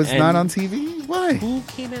 Yes. That was And not on TV? Why? Who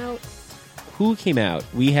came out? Who came out?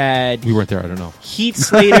 We had We weren't there. I don't know. Heath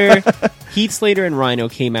Slater. Heath Slater and Rhino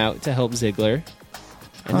came out to help Ziggler.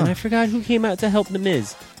 And then Huh. I forgot who came out to help The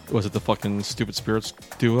Miz. Was it the fucking Stupid Spirits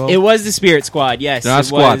duo? It was the Spirit Squad, yes. They're not it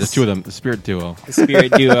squad. was There's 2 of them. The Spirit duo. The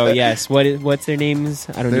Spirit Duo, yes. What's their names?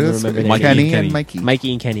 I don't even There's remember their Mikey Kenny names. and and Mikey.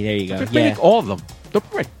 Mikey and Kenny, there you go. Bring Yeah. back all of them. Don't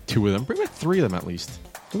bring back 2 of them. Bring back 3 of them at least.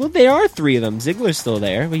 Well, there are 3 of them. Ziggler's still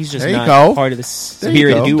there, but he's just There you not go. part of the There you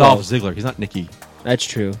Spirit go. Duo. Dolph Ziggler. He's not Nikki. That's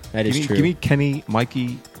true. That is true. Give me Kenny,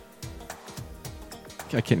 Mikey.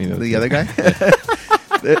 I can't name The other guy?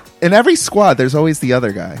 In every squad, there's always the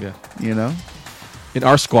other guy. Yeah. You know? In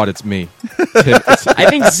our squad, it's me. It's- I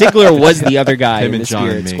think Ziggler was the other guy Him in and the John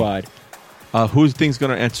Spirit and me. Squad. who do you think's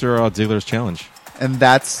going to answer Ziggler's challenge? And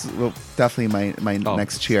that's definitely my Oh,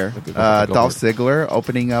 next cheer. go Dolph for Ziggler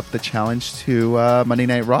opening up the challenge to Monday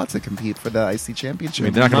Night Raw to compete for the IC I Championship.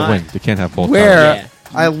 mean, they're not going to My- win. They can't have both. Where Yeah.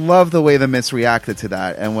 I love the way the Miz reacted to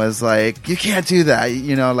that and was like, "You can't do that,"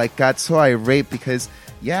 like got so irate because,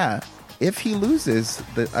 if he loses,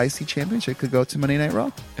 the IC Championship could go to Monday Night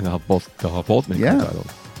Raw. and they'll have both make Yeah. the titles.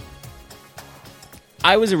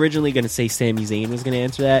 I was originally going to say Sami Zayn was going to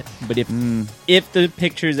answer that, but if the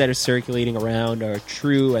pictures that are circulating around are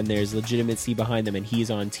true and there's legitimacy behind them and he's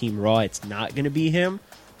on Team Raw, it's not going to be him,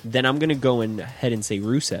 then I'm going to go ahead and say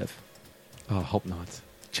Rusev. Oh, I hope not.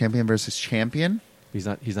 Champion versus champion? He's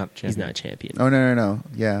not champion. He's not champion. Oh no!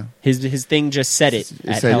 Yeah, His thing just said it It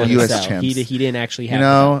at said Hell in a US Cell. champs. He didn't actually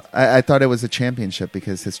have I thought it was a championship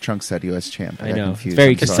because his trunk said U.S. champ. I got know. confused.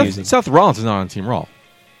 Very I'm sorry. confusing. Seth Rollins is not on Team Raw.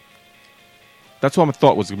 That's what I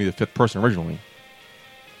thought was going to be the 5th person originally.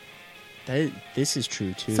 This is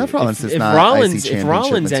true too. Seth Rollins is if not Rollins, IC if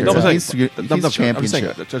Rollins ends championship up, material. He's He's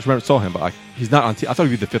championship. I just remember saw him, but he's not on. I thought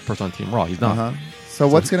he'd be the 5th person on Team Raw. He's not. Uh-huh. So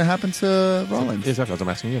what's going to happen to Rollins? Exactly. As I'm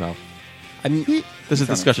asking you now. I mean, This is a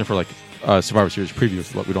discussion for Survivor Series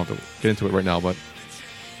previews. We don't have to get into it right now, but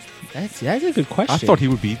that's a good question. I thought he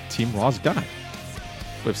would be Team Raw's guy.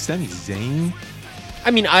 But if Sami Zayn,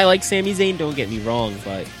 I mean, I like Sami Zayn. Don't get me wrong,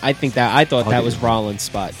 but I thought I'll that get was you. Rollins'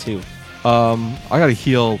 spot too. I got to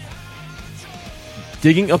heel.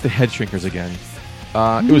 Digging up the head shrinkers again.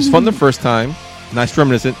 It was fun the first time. Nice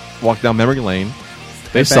reminiscent. Walk down memory lane.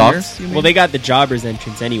 They Bangers, sucked. you mean? Well, they got the Jobbers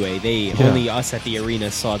entrance anyway. Yeah. Only us at the arena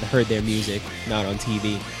heard their music, not on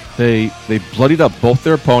TV. They bloodied up both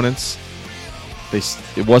their opponents.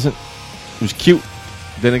 It was cute.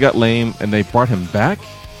 Then it got lame, and they brought him back.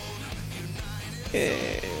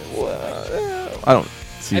 I don't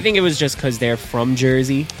see. I think it was just because they're from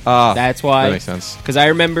Jersey. Ah, That's why. that makes sense. Because I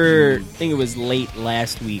remember, I think it was late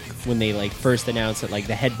last week when they first announced it.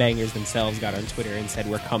 The Headbangers themselves got on Twitter and said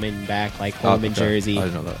we're coming back home in Okay. Jersey. I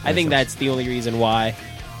didn't know that. I think Makes sense. that's the only reason why.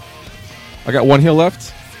 I got one heel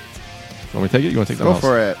left. You want me to take it? You want to take that? Go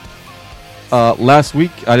for it. Last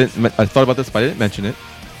week, I thought about this, but I didn't mention it.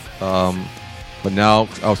 But now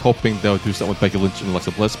I was hoping they would do something with Becky Lynch and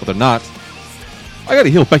Alexa Bliss, but they're not. I got to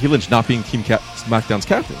heel Becky Lynch not being SmackDown's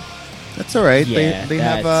captain. That's all right. Yeah, they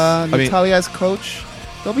have I mean- Natalia as coach.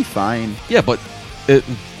 They'll be fine. Yeah, but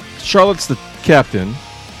Charlotte's the captain.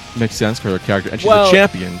 Makes sense for her character, and she's Well, a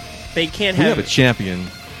champion. They can't We have have a champion.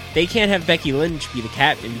 they can't have Becky Lynch be the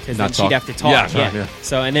captain because Not then she'd talk. have to talk. Yeah, sorry, yeah.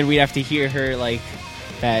 So and then we'd have to hear her like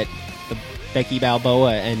the Becky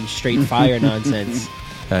Balboa and straight fire nonsense.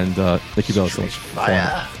 And Nikki Bella's Straight flying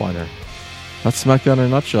fire. there. That's SmackDown in a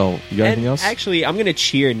nutshell. You got anything And else? actually, I'm gonna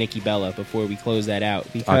cheer Nikki Bella before we close that out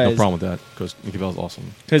I have no because problem with that because Nikki Bella's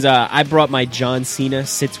awesome. I brought my John Cena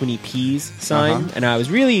sits when he pees sign, Uh-huh. and I was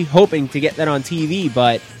really hoping to get that on TV,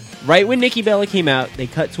 but right when Nikki Bella came out, they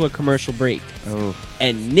cut to a commercial break, Oh,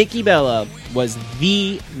 and Nikki Bella was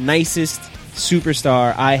the nicest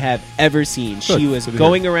superstar I have ever seen. Good. She was Good to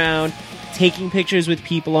going around taking pictures with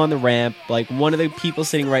people on the ramp, like one of the people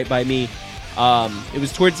sitting right by me. It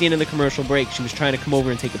was towards the end of the commercial break. She was trying to come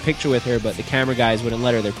over and take a picture with her, but the camera guys wouldn't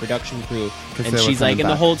let her, their production crew. 'Cause And they were she's like, coming and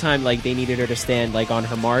the back. whole time, like, they needed her to stand, like, on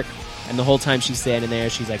her mark. And the whole time she's standing there,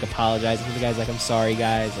 she's, like, apologizing to the guys, like, I'm sorry,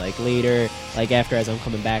 guys. Like, later, like, after as I'm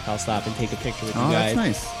coming back, I'll stop and take a picture with you oh, guys. that's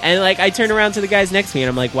nice. And, like, I turn around to the guys next to me, and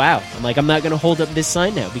I'm like, wow. I'm like, I'm not going to hold up this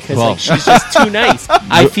sign now because, Well- like, she's just too nice.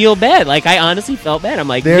 I feel bad. Like, I honestly felt bad. I'm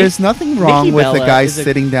like, There's nothing wrong Nikki with the Bella guy is a-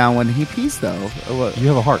 sitting down when he pees, though. What? You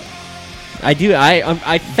have a heart. I do.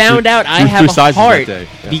 I found out I two have a sizes that heart day.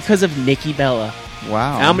 Yeah. because of Nikki Bella.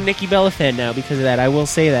 Wow. I'm a Nikki Bella fan now because of that. I will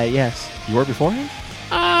say that. Yes, You were beforehand?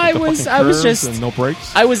 I The was. fucking I was curves just. and no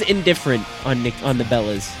brakes. I was indifferent on the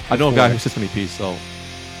Bellas. I know a guy who before. sits when he pees, so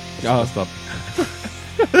it's Oh. messed up.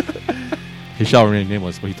 He shall remain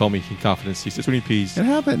nameless, but he told me in confidence he sits when he pees It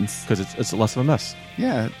happens. because it's less of a mess.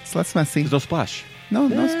 Yeah, it's less messy. There's no splash. No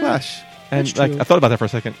splash. And That's like true. I thought about that for a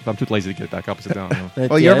second, but I'm too lazy to get back up and sit down. You know? That-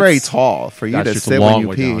 Well, yeah, you're very that's- tall for you That's to just a sit when long you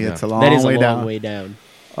way pee. down, yeah. It's a long That is a way long down. way down.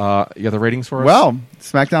 You got the ratings for us? Well,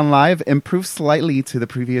 SmackDown Live improved slightly to the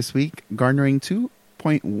previous week, garnering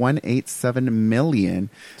 2.187 million,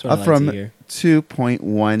 That's what I up like from to hear.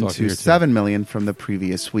 2.127 million from the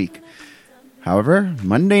previous week. However,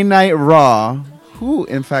 Monday Night Raw, who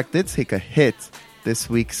in fact did take a hit this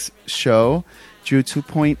week's show, drew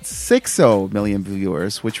 2.60 million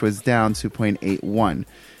viewers, which was down 2.81.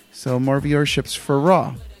 So more viewerships for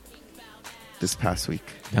Raw this past week.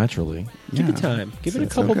 naturally. Give Yeah. it time. Give it a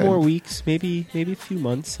It's couple okay. more weeks, maybe a few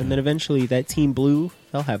months, and then eventually that Team Blue,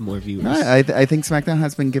 they'll have more viewers. No, I think SmackDown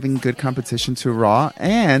has been giving good competition to Raw,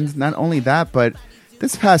 and not only that, but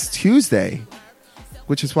this past Tuesday,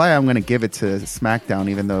 which is why I'm going to give it to SmackDown,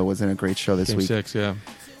 even though it wasn't a great show this Game week. 6, yeah.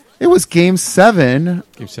 It was Game 7.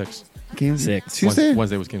 Game 6. Game 6. Tuesday?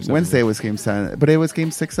 Wednesday was Game 7. Wednesday was Game 7, but it was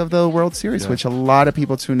Game 6 of the World Series, Yeah. which a lot of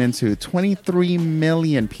people tuned into. 23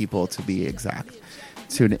 million people, to be exact,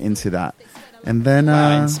 tuned into that. And then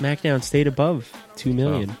Wow, and SmackDown stayed above 2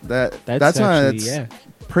 million. that's That's why actually, it's yeah.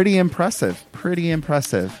 pretty impressive. Pretty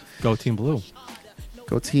impressive. Go Team Blue.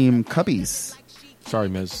 Go Team Cubbies. Sorry,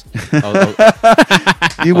 Miz.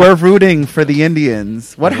 I You were rooting for the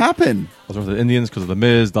Indians. What happened? was with the Indians because of the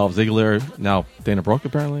Miz, Dolph Ziggler, now Dana Brooke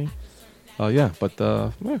apparently. Yeah, but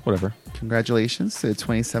whatever. Congratulations to the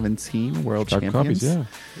 2017 World Dark Champions. copies, yeah.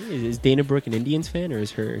 Is Dana Brooke an Indians fan, or is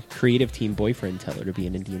her creative team boyfriend tell her to be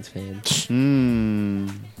an Indians fan?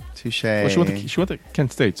 Touche. Well, she went to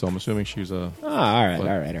Kent State, so I'm assuming she was a. Oh, all right, But-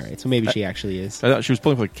 all right. So maybe she actually is. She was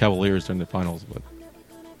playing for the Cavaliers during the finals, but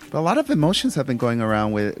But a lot of emotions have been going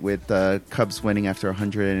around with the Cubs winning after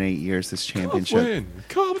 108 years this championship.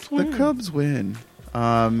 Cubs The win. Cubs win.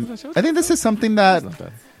 That's I think this is something that not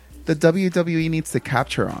bad. the WWE needs to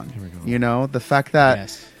capture on. Here we go. You know, the fact that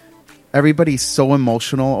Yes. everybody's so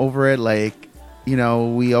emotional over it. Like, you know,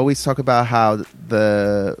 we always talk about how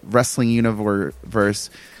the wrestling universe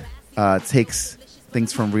takes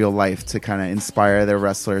things from real life to kind of inspire their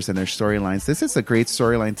wrestlers and their storylines. This is a great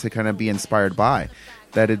storyline to kind of be inspired by.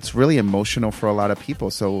 That it's really emotional for a lot of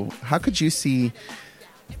people. So how could you see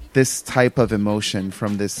this type of emotion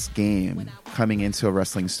from this game coming into a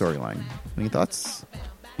wrestling storyline? Any thoughts?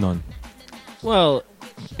 None. Well,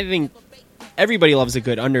 I think everybody loves a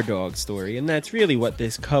good underdog story, and that's really what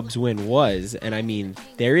this Cubs win was. And I mean,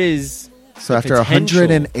 there is So after potential.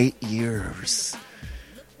 108 years,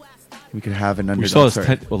 we could have an We underdog saw this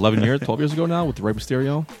story. 11 years, 12 years ago now with the Rey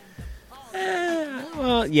Mysterio.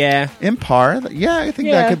 well, yeah, In par, yeah, I think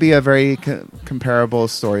Yeah. that could be a very comparable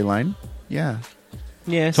storyline. Yeah.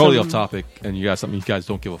 yeah. Totally some- off topic, and you got something you guys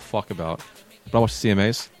don't give a fuck about. But I watched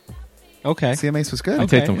CMAs. Okay. CMAs was good. I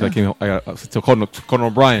taped them yeah. because I came home. I got to Conan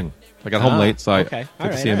O'Brien. I got home Ah, late, so I okay. took All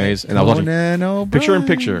the right, CMAs, and I was watching Conan O'Brien. picture in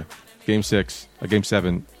picture. Game 6, Game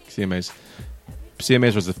 7, CMAs.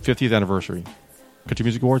 CMAs was the 50th anniversary. Country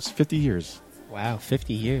Music Awards, 50 years. Wow,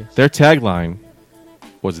 50 years. Their tagline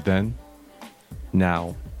was then,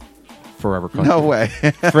 now. Forever Country. No way.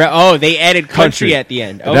 They added country at the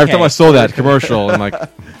end. And every time I saw that commercial, I'm like,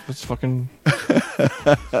 let's fucking...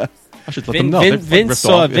 I should let them know. They Vince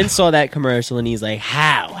ripped off. Vince saw that commercial and he's like,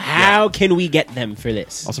 how can we get them for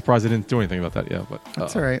this? I'm surprised they didn't do anything about that yet. But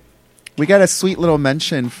That's all right. We got a sweet little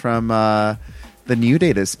mention from the New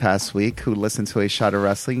Day this past week who listened to A Shot of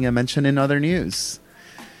Wrestling and mentioned in other news.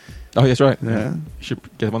 Oh, that's right. Yeah. You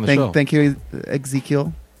should get him on the show. Thank you,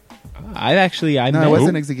 Ezekiel. I No, met it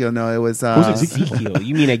wasn't Ezekiel. No, it was Who's Ezekiel? Ezekiel.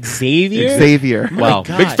 You mean Xavier? Xavier. Wow.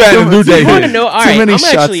 God. Big fan of New Day. You want to here. know? All Too right, many I'm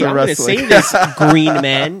shots of going to wrestling. say this, Green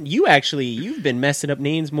Man. You've been messing up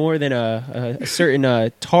names more than a certain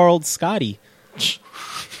Tarled Scotty.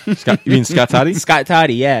 Scott, you mean Scott Toddy? Scott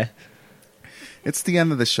Toddy, yeah. It's the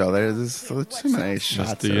end of the show. There's too many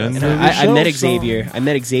shots. the of end. wrestling. I met show, Xavier. I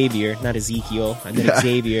met Xavier, not Ezekiel. I met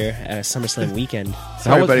Xavier at a SummerSlam weekend.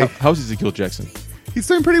 Sorry, buddy. How's Ezekiel Jackson? He's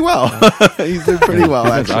doing pretty well. He's doing pretty well,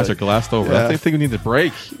 His eyes are actually. glassed over. Yeah. I think we need a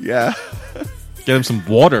break. Yeah. Get him some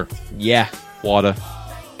water. Yeah. Water.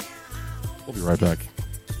 We'll be right back.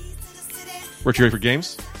 Rich, you ready for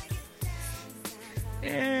games?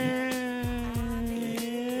 Yeah.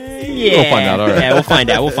 We'll find out, all right. Yeah, we'll find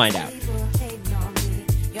out. We'll find out.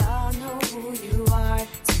 Y'all know who you are.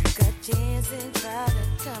 Take a chance and try to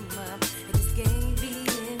come up. This game be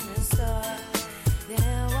in the start.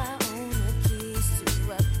 Now I own the keys to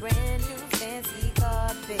a brand new fancy car,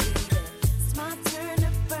 baby. It's my turn to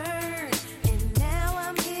burn, and now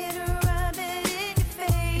I'm here to rub it in your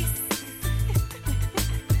face.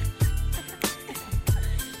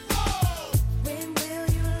 When will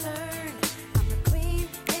you learn? I'm the queen,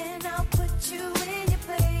 and I'll put you in your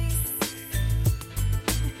place.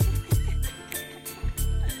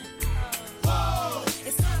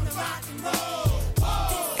 It's time to rock and roll.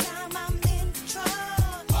 This time I'm in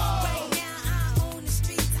control. Right now I own the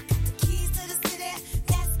streets. I got the keys to the city.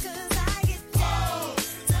 That's 'cause I get down.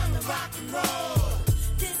 Time to rock and roll.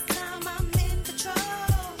 This time I'm in control.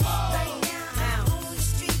 Right now I own the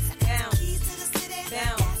streets. I got the keys to the city.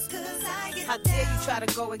 That's 'cause I get How down. dare you try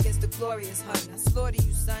to go against the glorious hun? I slaughter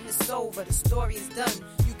you, son. It's over. The story is done.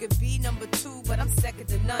 You could be number 2, but I'm second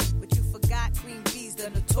to none. But you forgot Queen B's the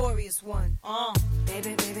notorious one.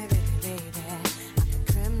 Baby, baby, baby, baby. I'm the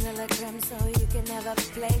creme de la creme, so you can never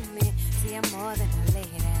play me. See, I'm more than a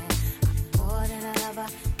lady. I'm more than a lover,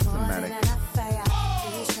 more than Dramatic. an affair.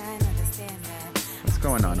 Please try and understand that. What's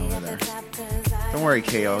going on over there? Don't worry,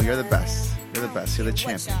 KO. You're the best. You're the best. You're the What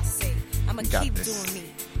champion. y'all say? I'ma You got keep this. doing me.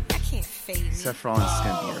 I can't fade me. Seth Rollins is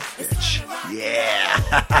going to be your bitch.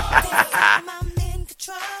 Yeah. I'm in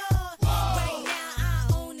control. Right now I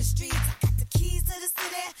own the streets. I got the keys to the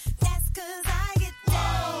city. That's 'cause I get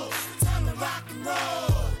down. Time to rock and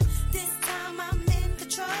roll. This time I'm in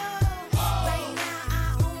control. Right now I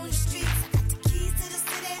own the streets. I got the keys to the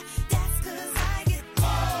city. That's 'cause I get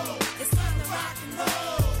down. It's time to rock and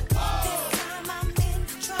roll. This time I'm in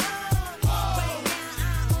control. Right now I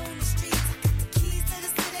own the streets. I got the keys to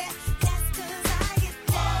the city. That's 'cause I get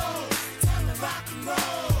down. Time to rock and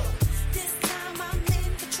roll. This time I'm in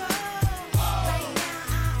control. Right now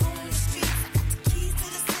I own the streets. I got the keys to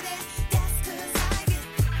the city. That's 'cause I get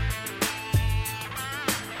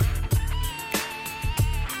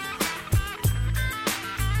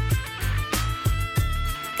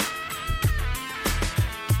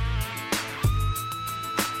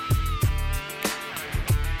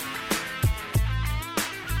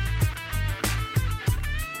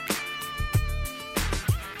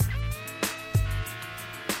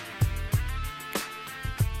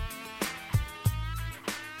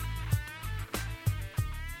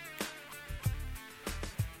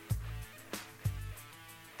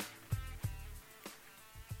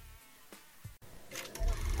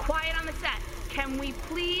Quiet on the set. Can we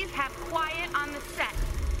please have quiet on the set?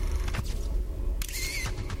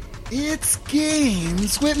 It's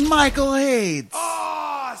Games with Michael Hayes.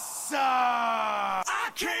 Awesome! I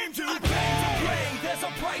came to play. There's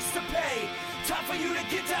a price to pay. Time for you to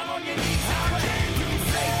get down on your knees. I came to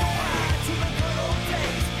say goodbye to the good old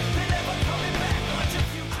days. They're never coming back. Aren't you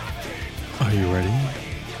future? Are you ready?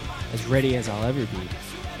 As ready as I'll ever be.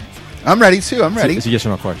 I'm ready, too. I'm ready. It's a yes or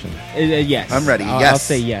no question. Yes. I'm ready. I'll Yes. I'll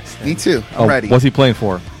say yes. then. Me, too. I'm ready. What's he playing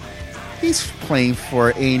for? He's playing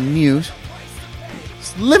for a new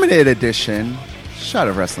limited edition Shot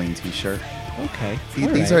of Wrestling t-shirt. Okay.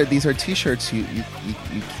 These are t-shirts you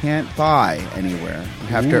can't buy anywhere. You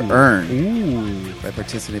have to earn Ooh. by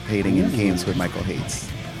participating in Games with Michael Hayes.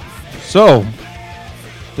 So,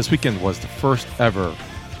 this weekend was the first ever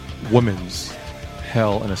women's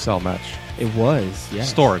Hell in a Cell match. It was, yeah.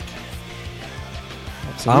 Historic.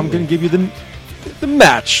 Absolutely. I'm going to give you the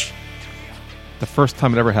match The first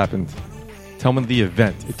time it ever happened. Tell me the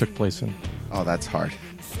event it took place in. Oh, that's hard.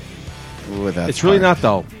 Ooh, that's It's really hard. not,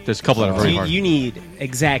 though. There's a couple that are very hard. You need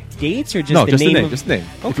exact dates or just No, the just name? the name. of- Just the name.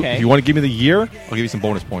 Okay. If you want to give me the year, I'll give you some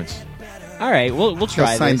bonus points. All right, we'll He'll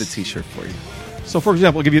try sign this. the T-shirt for you. So, for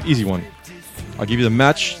example, I'll give you an easy one. I'll give you the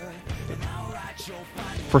match.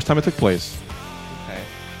 First time it took place. Okay.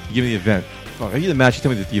 You give me the event. Oh, I'll give you the match. You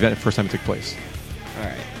tell me the event. First time it took place. All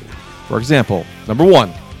right. For example, number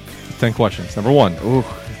 1. 10 questions. Number 1. Ooh,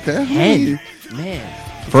 Hen. Man.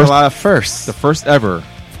 First, First- a lot of firsts. The first ever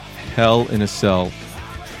Hell in a Cell.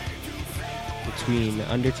 Between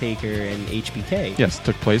Undertaker and HBK. Yes,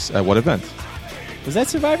 took place at what event? Was that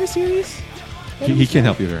Survivor Series? He can't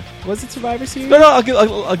help you there. Was it Survivor Series? No,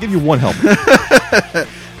 I'll give you one help.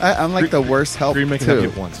 I'm like the worst help Green Man can help you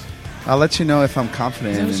too. at once. I'll let you know if I'm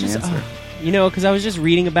confident in I was an just, answer. because I was just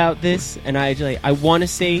reading about this, and I want to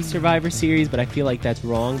say Survivor Series, but I feel like that's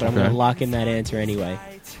wrong. But I'm Okay. going to lock in that answer anyway.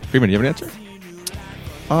 Green Man, do you have an answer?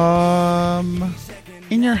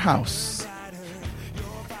 In your house.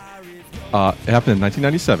 It happened in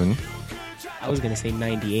 1997. I was going to say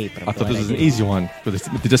 98, but I'm I thought glad this was an didn't. easy one. But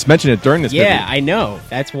they just mentioned it during this Yeah, video. I know.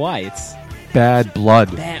 That's why it's Bad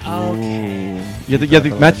Blood. bad. Okay. You had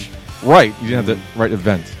the match right. You didn't have the right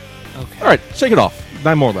event. Okay. All right, shake it off.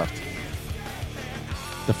 9 more left.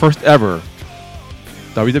 The first ever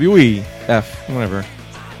WWE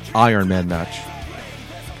Iron Man match.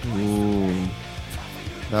 Ooh.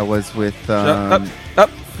 That was with.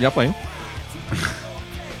 Yeah, playing.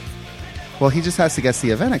 Well, he just has to guess the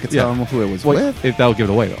event. I could tell him who it was Well, with. that'll give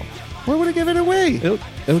it away, though. Why would I give it away? It'll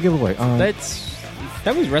give it away.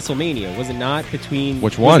 That was WrestleMania, was it not? Between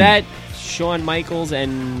Which Was one? that Shawn Michaels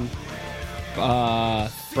and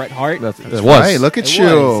Bret Hart? it was. Right, look at It you.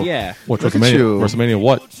 was, yeah. What, Look at WrestleMania? you. WrestleMania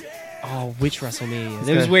what? Oh, which WrestleMania?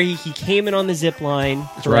 It was where he came in on the zip line.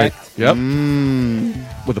 That's Correct. right. Yep. Mm,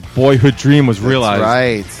 Where the boyhood dream was realized.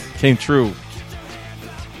 right. Came true.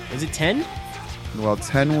 Was it 10? Well,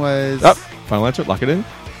 10 was. Up. Final answer. Lock it in.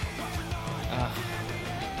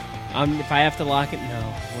 If I have to lock it, no,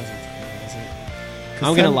 it wasn't 10, was it? 'cause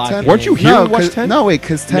I'm gonna 10 lock 10 it Weren't you in. here No, to watch 'cause- 10? No, wait,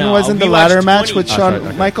 because 10 No, wasn't we the watched ladder match 20. with That's Shawn right,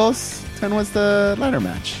 okay. Michaels. 10 was the ladder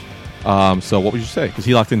match. So what would you say? Because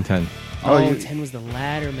he locked in 10. Oh, Oh, you- 10 was the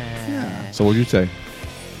ladder match. Yeah. So what would you say?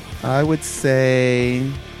 I would say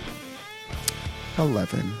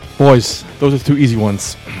 11. Boys, those are the 2 easy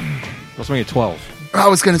ones. WrestleMania 12. I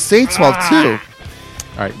was going to say 12 too.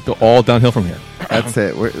 All right, go all downhill from here. That's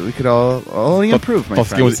it. We could all only But- improve, my but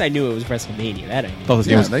friend. At least I knew it was WrestleMania. That I knew. Thought this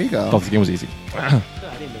Yeah, game was, there you go. Thought this game was easy. I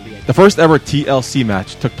didn't know we had The first ever TLC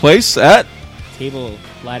match took place at table,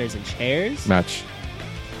 ladders, and chairs. match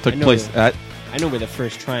took I know place that. at I know where the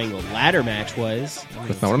first triangle ladder match was.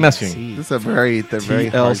 That's not what I'm asking. See. This is a very hard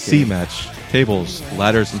TLC game. match. Tables,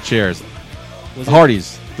 ladders, and chairs. Was The it-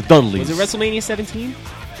 Hardys, the Dudleys. Was it WrestleMania 17?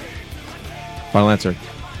 Final answer.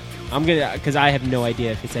 I'm gonna because I have no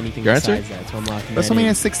idea if it's anything Your besides answer? that, so I'm locking that WrestleMania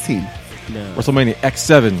in. 16. No, WrestleMania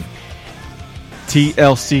X7.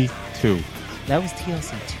 TLC 2. that was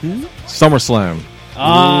TLC 2. SummerSlam.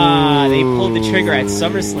 Ah, they pulled the trigger at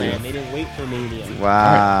SummerSlam. They didn't wait for Mania.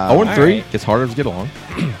 Wow. 0 and 3. right. It's harder to get along.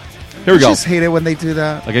 Here we I go. just hate it when they do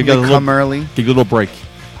that. Okay, When got they a come little- early. Give you a little break.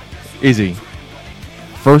 Easy.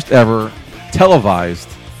 First ever televised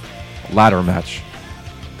ladder match.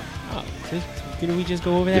 Oh, didn't we just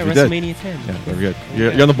go over that? Yes, we did. WrestleMania 10. Yeah, very good.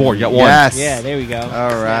 You're on the board. You got one. Yes. Yeah, there we go.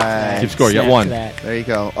 All right. Keep score. You got Snap one. to that. There you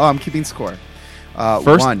go. Oh, I'm keeping score.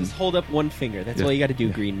 First- one. Just hold up one finger. That's Yeah. all you got to do,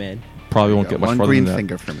 Green Man. Probably won't get much one farther green than that.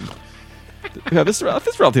 finger for me. Yeah, this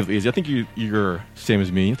is relatively easy. I think you're same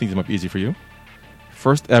as me. I think it might be easy for you.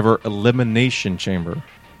 First ever elimination chamber.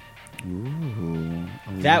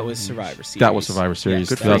 That was Survivor Series. That was Survivor Series.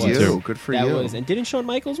 Good for 2002. you. Good for That you. was, and didn't Shawn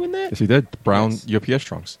Michaels win that? Yes, he did. The brown Yes. UPS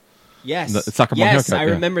trunks Yes. The soccer mom yes, haircut, I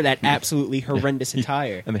yeah. remember that absolutely horrendous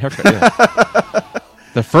attire. and the haircut. Yeah.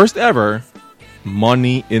 The first ever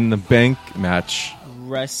Money in the Bank match.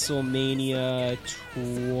 WrestleMania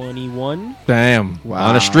 21. Bam! Wow.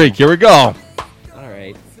 On a streak. Here we go. All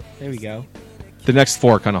right, there we go. The next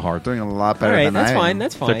 4 are kind of hard. Doing a lot All better right, than that's I fine. am.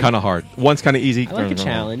 That's They're fine. kind of hard. One's kind of easy. I like a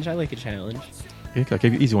challenge. I like a challenge. Yeah, I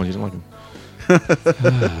gave you easy ones. You didn't like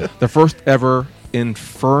them. The first ever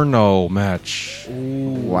Inferno match.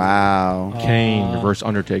 Wow. Kane reverse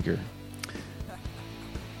Undertaker.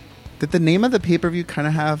 Did the name of the pay-per-view kind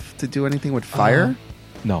of have to do anything with fire?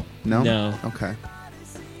 No. No? No. Okay.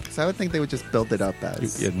 Because I would think they would just build it up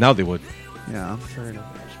as... Yeah, now they would. Yeah. Inferno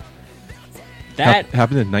match. That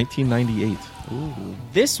happened in 1998.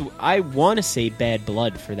 this I want to say Bad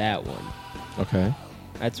Blood for that one. Okay.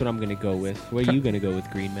 That's what I'm gonna go with. What are you gonna go with,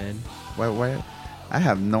 Green Man? Why? I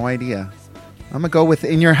have no idea. I'm gonna go with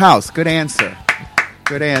In Your House. Good answer.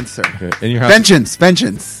 Good answer. Okay, In Your House.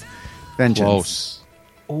 Vengeance. Close.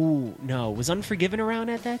 Oh no, was Unforgiven around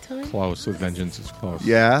at that time? Close with Vengeance is close.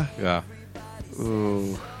 Yeah. Yeah.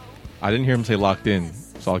 Ooh. I didn't hear him say Locked In,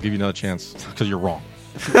 so I'll give you another chance because you're wrong.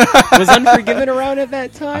 Was Unforgiven around at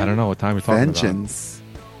that time? I don't know what time you're talking Vengeance.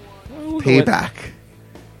 Oh, we'll go with- Payback.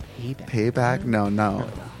 Payback. Payback? No.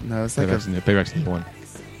 It's like Payback's the one.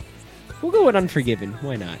 We'll go with Unforgiven.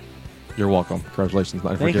 Why not? You're welcome. Congratulations.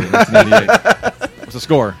 Not Thank forgiven. 1998. What's the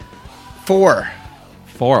score? 4.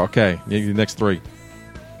 4. Okay. You need the next 3.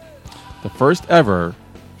 The first ever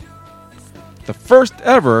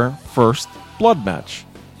first blood match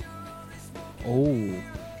Oh.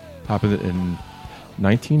 happened in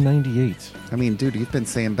 1998. I mean, dude, you've been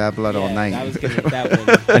saying Bad Blood all night. I was gonna hit that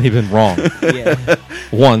one. And he'd been wrong Yeah.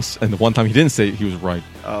 once, and the one time he didn't say it, he was right.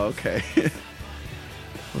 Oh, okay.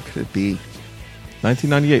 What could it be?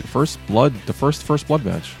 1998, the first blood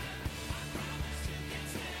match.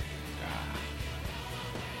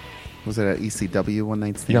 Was it at ECW one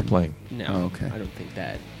night stand? You got playing. No. Oh, okay. I don't think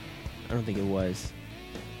that. I don't think it was.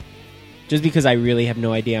 Just because I really have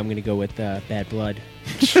no idea, I'm going to go with Bad Blood.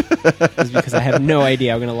 Just because I have no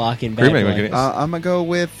idea, I'm going to lock in Bad Green Man, Blood. I'm going to go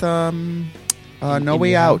with No In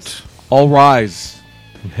Way Your Out. House. All Rise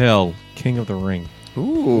from Hell, King of the Ring.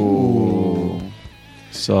 Ooh.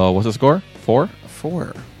 So what's the score? 4?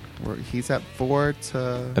 4. He's at 4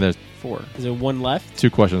 to And there's 4. Is there one left? 2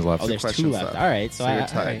 questions left. Oh, there's 2 questions left. left. All right, so, So you're all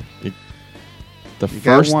tied. right. The You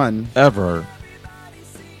got first one. ever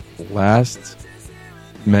last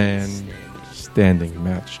man standing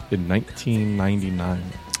match in 1999.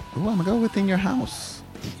 Ooh, I'm going to go with In Your House.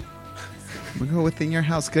 I'm going to go with In Your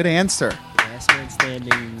House. Good answer. Last man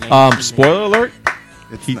standing. Spoiler alert,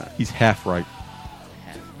 It's not. he's half right.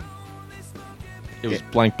 It was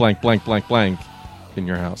blank, blank, blank, blank, blank in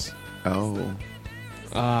your house. Oh.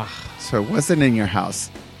 Ah, So it wasn't In Your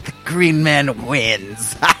House. The Green Man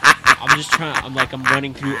wins. I'm just trying. I'm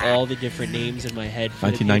running through all the different names in my head.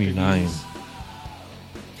 For the 1999.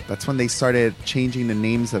 pay-per-views. That's when they started changing the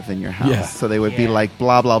names of In Your House. Yeah. So they would be Yeah. like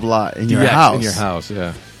blah, blah, blah. In Your Yes, House. In your house,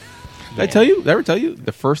 yeah. Yeah. Did I ever tell you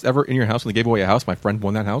the first ever in your house when they gave away a house? My friend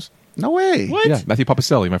won that house. No way. What? Yeah, Matthew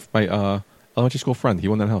Papacelli, my elementary school friend. He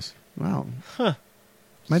won that house. Wow. Huh.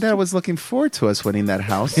 My dad was looking forward to us winning that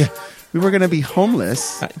house. We were going to be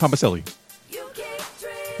homeless. Matthew Papacelli.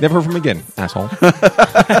 Never heard from him again, asshole.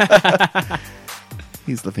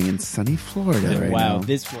 He's living in sunny Florida right Wow, now.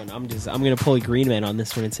 this one. I'm gonna pull a Green Man on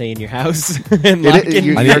this one and say In Your House. And lock in.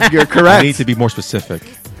 You're correct. I need to be more specific.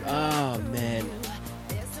 Oh man,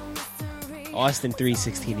 Austin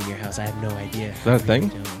 316 In Your House. I have no idea. Is that a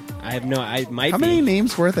thing? I have no. I might. How be. many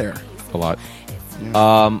names were there? A lot.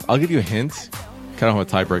 Yeah. I'll give you a hint. Kind of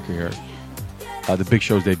have a tiebreaker here. The Big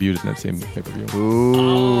Show's debuted in that same pay-per-view.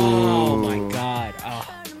 Oh my god. Oh,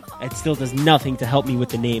 it still does nothing to help me with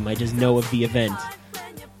the name. I just know of the event.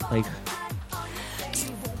 Like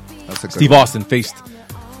That's a good Steve one. Austin faced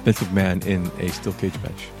Vince McMahon in a steel cage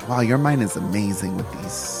match. Wow, your mind is amazing with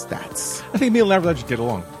these stats. I think me and Larry just get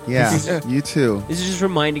along. Yeah, you too. this is just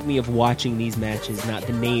reminding me of watching these matches, not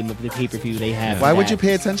the name of the pay-per-view they have. Why would you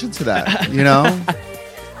pay attention to that? You know?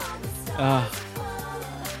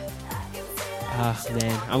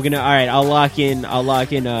 Man, I'm gonna. All right, I'll lock in.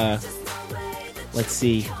 Let's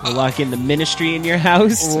see. We'll lock in the Ministry In Your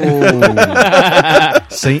House.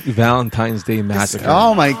 St. Valentine's Day Massacre.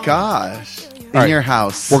 Oh my gosh. In right. Your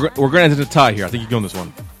House. We're going to enter the tie here. I think you go on this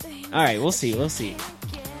one. All right, we'll see. We'll see.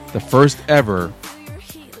 The first ever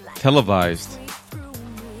televised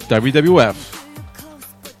WWF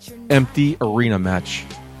empty arena match.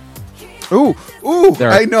 Ooh,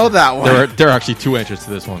 I know that one. There are actually 2 answers to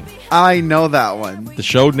this one. I know that one. The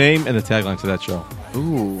show name and the tagline to that show.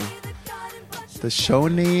 Ooh. The show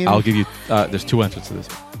name? I'll give you... there's 2 answers to this.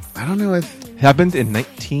 I don't know if... Happened in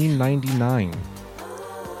 1999.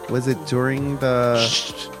 Was it during the...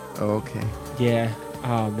 Oh, okay. Yeah.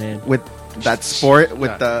 Oh man. With that sport,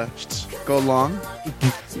 with the... Go long?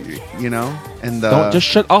 You know? And the... Don't just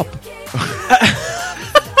shut up.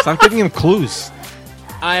 Stop giving him clues.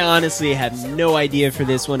 I honestly have no idea for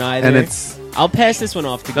this one either. And it's... I'll pass this one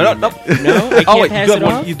off to No, Green no, Man. No, I can't pass it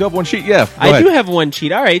off. You do have one sheet? Yeah. Go I ahead. do have one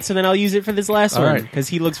cheat. All right, so then I'll use it for this last All one right. because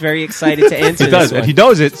he looks very excited to answer He does. this one. And he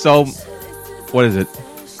knows it, so... What is it?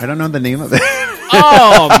 I don't know the name of it.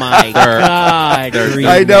 Oh my god! Green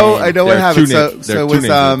I know Man. what There are happened. two So, names. so There it are was two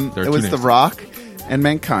names. There are it two was The names. Rock and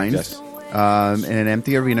Mankind Yes. in an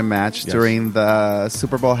empty arena match Yes. during the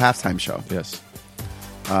Super Bowl halftime show. Yes.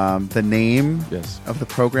 The name Yes. of the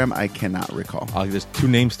program I cannot recall. There's 2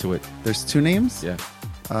 names to it. There's 2 names. Yeah.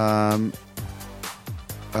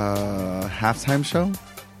 halftime show.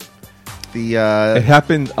 The It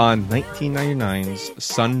happened on 1999's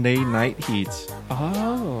Sunday Night Heat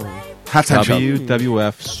Oh. halftime show.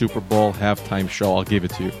 WWF Super Bowl halftime show. I'll give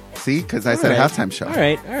it to you. See, because I said All right. halftime show. All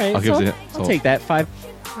right. I'll give it to I'll you. take that. 5.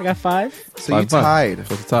 I got 5. So you 5-5. tied,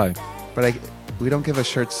 So it's a tie. but we don't give our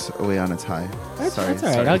shirts away on a tie. That's sorry, all right.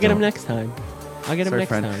 sorry, I'll get don't. him next time. I'll get him Sorry, next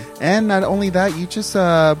friend. time. And not only that, you just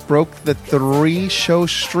broke the 3-show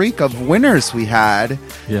streak of winners we had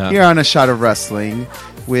Yeah. here on A Shot of Wrestling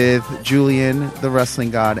with Julian, the Wrestling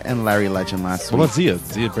God, and Larry Legend last What week. about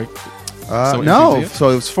Zia? Zia break? someone No, see Zia? so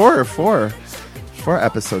it was four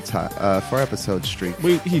episode streak.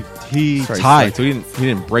 He Sorry, tied, sorry. so he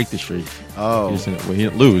didn't break the streak. Oh, He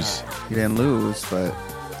didn't lose. you didn't lose, but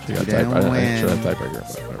He got You didn't I win. sure that tiebreaker.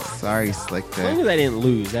 But whatever. sorry, Slick As long Dick. as I didn't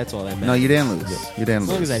lose, that's all that matters. No, you didn't lose. You didn't As lose.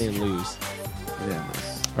 long as I didn't lose. You didn't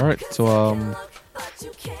lose. All right, so we'll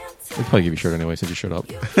probably give you a shirt anyway since you showed up.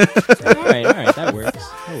 all right. That works.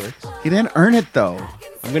 He didn't earn it though.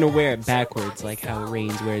 I'm gonna wear it backwards, like how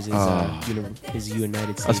Reigns wears his his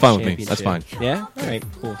United States. That's fine with me. That's Championship. Yeah. All right.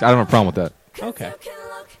 Cool. I don't have a problem with that. Okay.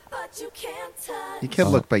 You can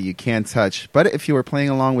look, but you can't touch. But if you were playing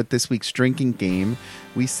along with this week's drinking game,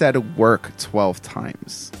 we said work 12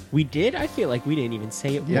 times. We did. I feel like we didn't even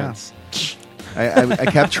say it Yeah. once. I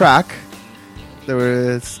kept track. There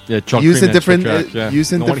was Yeah, drunk using Freeman different kept track, yeah.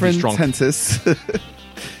 using No wonder he's different drunk. tenses.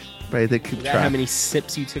 But I did keep Was that track. how many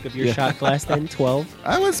sips you took of your shot glass then? 12?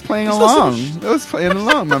 I was playing You're supposed along. I was playing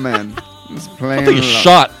along, my man. I was playing I'll take a along.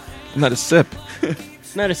 shot, not a sip.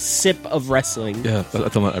 It's not a sip of wrestling. Yeah, I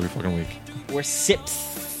tell that every fucking week. Or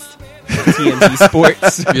sips. TMZ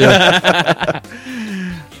Sports. Yeah.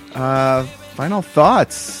 Final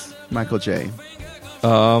thoughts, Michael J.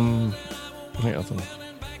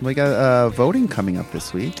 We got voting coming up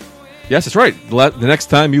this week. Yes, that's right. The next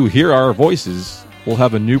time you hear our voices, we'll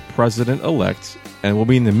have a new president-elect, and we'll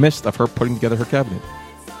be in the midst of her putting together her cabinet.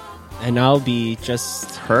 And I'll be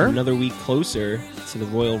just Her? another week closer to the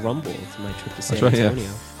Royal Rumble, to my trip to San That's right, yeah. Antonio.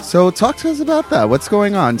 So talk to us about that. What's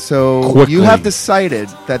going on? So Quickly. you have decided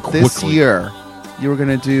that this Quickly. year you were going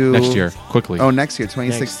to do Next year, quickly. Oh, next year,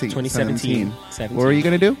 2016, 2017. 17. What were you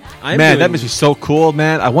going to do? I'm Man, doing- that must be so cool,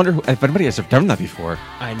 man. I wonder if anybody has done that before.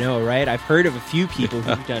 I know, right? I've heard of a few people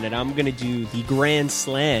who've done it. I'm going to do the Grand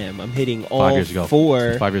Slam. I'm hitting 5 all years ago.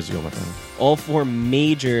 four 5 years ago, my friend. all four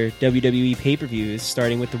major WWE pay-per-views,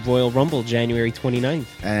 starting with the Royal Rumble January 29th.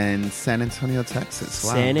 And San Antonio, Texas.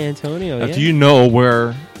 Wow. San Antonio, Now, yeah. do you know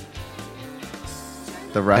where?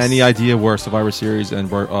 The rest. Any idea where Survivor Series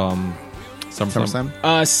and where SummerSlam? SummerSlam?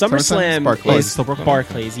 SummerSlam Barclays. is Still Brooklyn?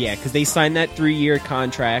 Barclays, yeah, because they signed that 3-year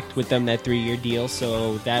contract with them, that 3-year deal.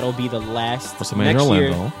 So that'll be the last WrestleMania next Orlando.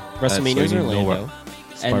 year. WrestleMania's That's- so you in need to know Orlando, where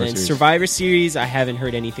and then Series. Survivor Series. I haven't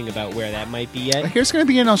heard anything about where that might be yet. Here's going to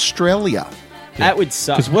be in Australia. That would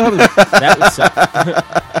suck. Because what happened? That would suck.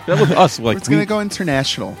 That with us, like It's going to go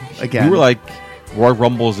international again. we were like Royal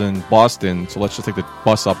Rumbles in Boston, so let's just take the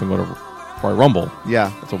bus up and go to Royal Rumble.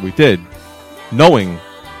 yeah. That's what we did, knowing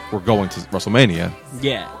we're going to WrestleMania.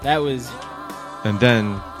 Yeah, that was. And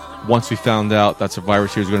then once we found out that Survivor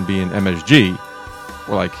Series was going to be in MSG,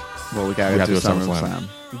 we're like, Well, we got We to have do to do a SummerSlam.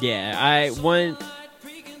 Yeah,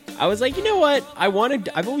 I was like, you know what? I've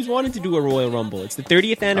always wanted to do a Royal Rumble. It's the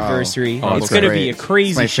 30th anniversary. Oh, it's it's going to great. be a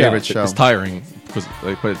crazy It's my show. favorite show. it's tiring because,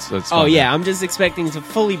 like, but it's Oh fun. yeah, I'm just expecting to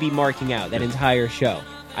fully be marking out that entire show.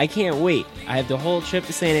 I can't wait. I have the whole trip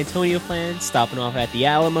to San Antonio planned, stopping off at the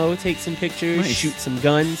Alamo, take some pictures, Nice. shoot some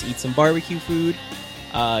guns, eat some barbecue food.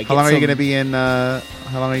 How long are you going to be in?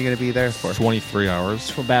 How long are you going to be there for? 23 hours.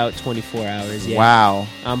 For about 24 hours. Yeah. Wow.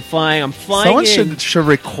 I'm flying. Someone in. should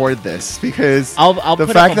record this because I'll the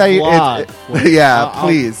put fact up that a blog for it. yeah, I'll-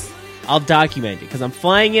 please. I'll document it because I'm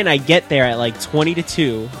flying in. I get there at like 20 to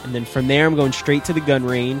 2, and then from there I'm going straight to the gun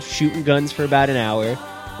range, shooting guns for about an hour.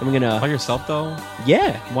 I'm By gonna, yourself though?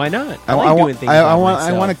 yeah, why not? I like doing want. things I by want. I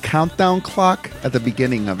myself. want a countdown clock at the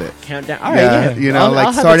beginning of it. Countdown. All right, yeah, you know, I'll like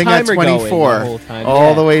have a starting at timer going 24, the whole time, all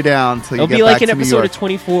yeah. the way down till you It'll get be like back an to New episode York. of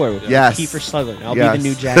 24 with Yes. Kiefer Sutherland. I'll Yes. be the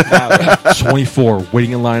new Jack Bauer. 24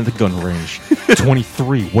 waiting in line at the gun range.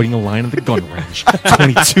 23 waiting in line at the gun range.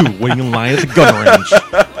 22 waiting in line at the gun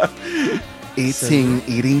range.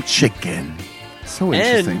 Eating chicken. So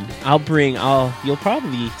interesting. And you'll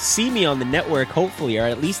probably see me on the network, hopefully, or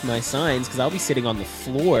at least my signs, because I'll be sitting on the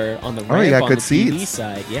floor on the ramp you got on good the TV seats.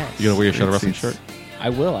 side. Yes, You gonna wear your Shadow Good Wrestling seats. shirt? I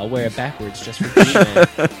will. I'll wear it backwards just for G-Man.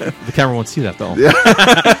 The camera won't see that though.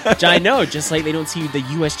 I know, just like they don't see the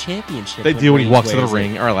U.S. Championship. They do when he Reigns walks to the wears it.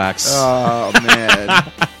 ring. Relax. Oh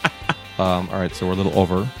man! All right, so we're a little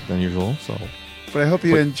over than usual. So, But I hope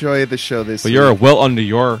you enjoy the show this but week. you're well under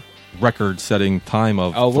your record-setting time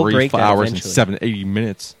of we'll 3 break that hours and eventually. 80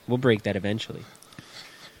 minutes. We'll break that eventually.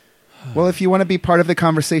 Well, if you want to be part of the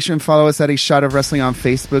conversation, follow us at A Shot of Wrestling on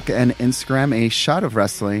Facebook and Instagram, A Shot of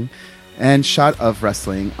Wrestling, and Shot of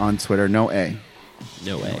Wrestling on Twitter. No A.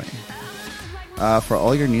 No way. For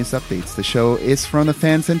all your news updates. The show is from the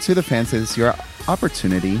fans, and to the fans is your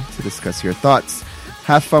opportunity to discuss your thoughts.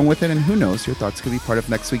 Have fun with it, and who knows, your thoughts could be part of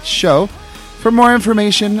next week's show. For more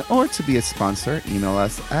information or to be a sponsor, email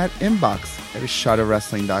us at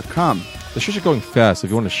inbox@ashotofwrestling.com. The shirts are going fast. If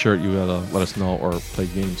you want a shirt, you gotta let us know or play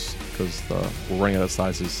games because we're running out of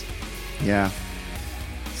sizes. Yeah.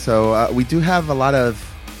 So we do have a lot of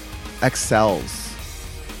XLs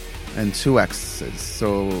and 2Xs.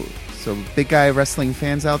 So big guy wrestling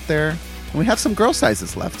fans out there. And we have some girl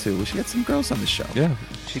sizes left, too. We should get some girls on the show. Yeah.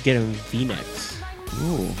 Should get him V-necks.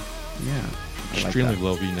 Ooh. Yeah. I like Extremely that.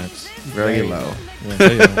 low V-necks. Very low. Yeah,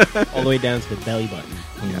 very low. All the way down to the belly button.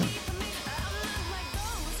 Yeah.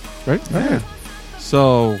 Right? Yeah. Okay.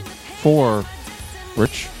 So, for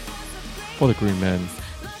Rich, for the Green Man,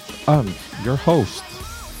 I'm your host,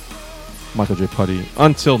 Michael J. Putty.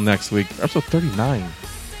 Until next week, episode 39.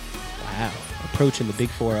 Wow. Approaching the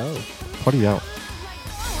big 4-0. Putty out.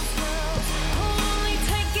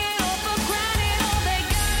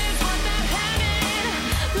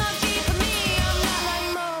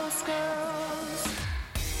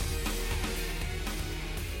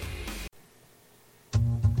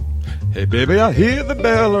 Hey baby, I hear the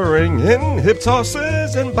bell ringing, hip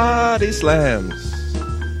tosses and body slams.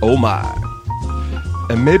 Oh my.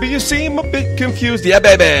 And maybe you seem a bit confused, yeah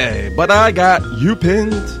baby, but I got you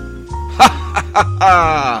pinned. Ha ha ha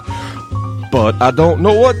ha. But I don't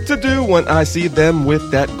know what to do when I see them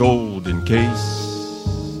with that golden case.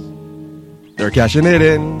 They're cashing it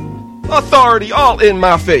in. Authority all in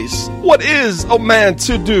my face. What is a man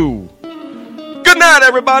to do? Good night,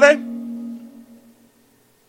 everybody.